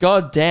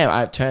 God damn.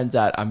 It turns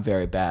out I'm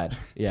very bad.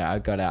 Yeah, I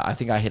got out. I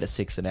think I hit a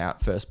 6 and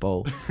out first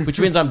ball, which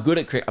means I'm good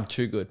at cricket. I'm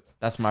too good.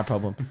 That's my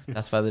problem.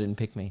 That's why they didn't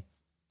pick me.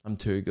 I'm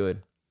too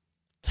good.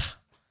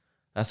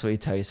 That's what you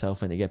tell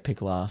yourself when you get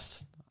picked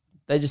last.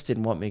 They just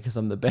didn't want me because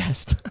I'm the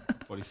best.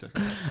 40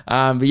 seconds.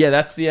 But yeah,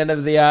 that's the end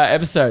of the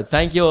episode.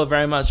 Thank you all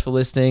very much for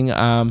listening.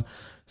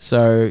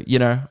 So, you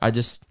know,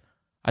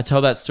 I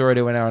tell that story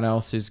to anyone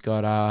else who's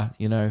got,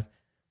 you know,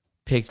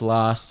 picked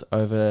last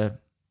over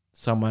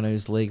someone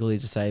who's legally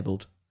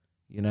disabled.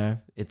 You know,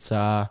 it's, you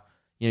know,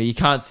 you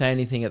can't say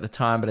anything at the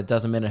time, but it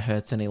doesn't mean it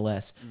hurts any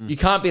less. You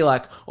can't be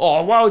like,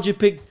 oh, why would you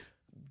pick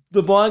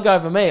the blind guy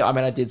for me? I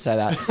mean, I did say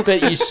that,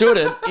 but you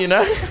shouldn't, you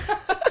know?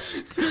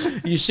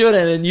 You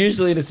shouldn't, and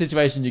usually in a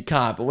situation you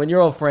can't, but when you're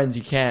all friends,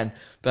 you can.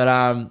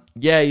 But,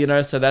 yeah, you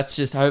know, so that's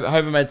just, I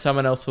hope it made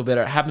someone else feel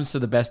better. It happens to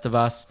the best of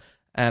us,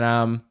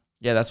 and,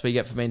 yeah, that's what you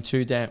get for being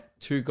too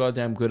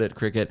goddamn good at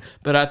cricket.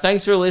 But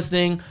thanks for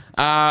listening.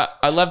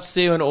 I'd love to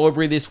see you in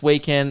Albury this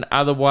weekend.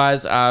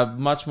 Otherwise,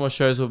 much more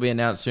shows will be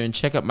announced soon.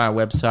 Check out my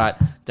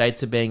website.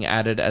 Dates are being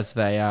added as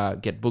they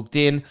get booked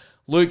in.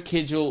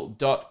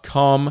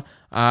 LukeKidgell.com.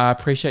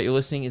 Appreciate you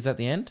listening. Is that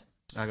the end?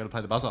 I got to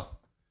play the buzzer.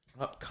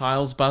 Oh,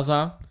 Kyle's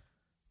buzzer.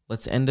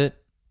 Let's end it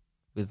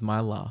with my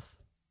laugh.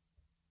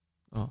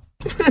 Oh.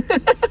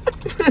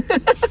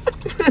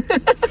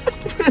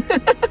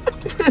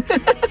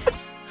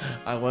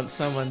 I want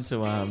someone to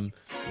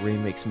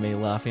remix me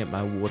laughing at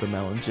my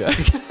watermelon joke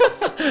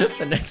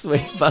for next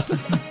week's buzzer.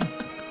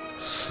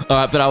 All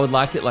right, but I would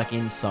like it like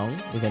in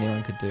song, if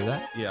anyone could do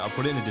that. Yeah, I'll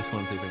put it in a Discord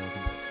and see if anyone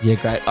can do it. Yeah,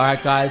 great. All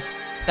right, guys.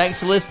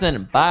 Thanks for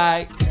listening.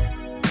 Bye.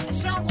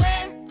 Somewhere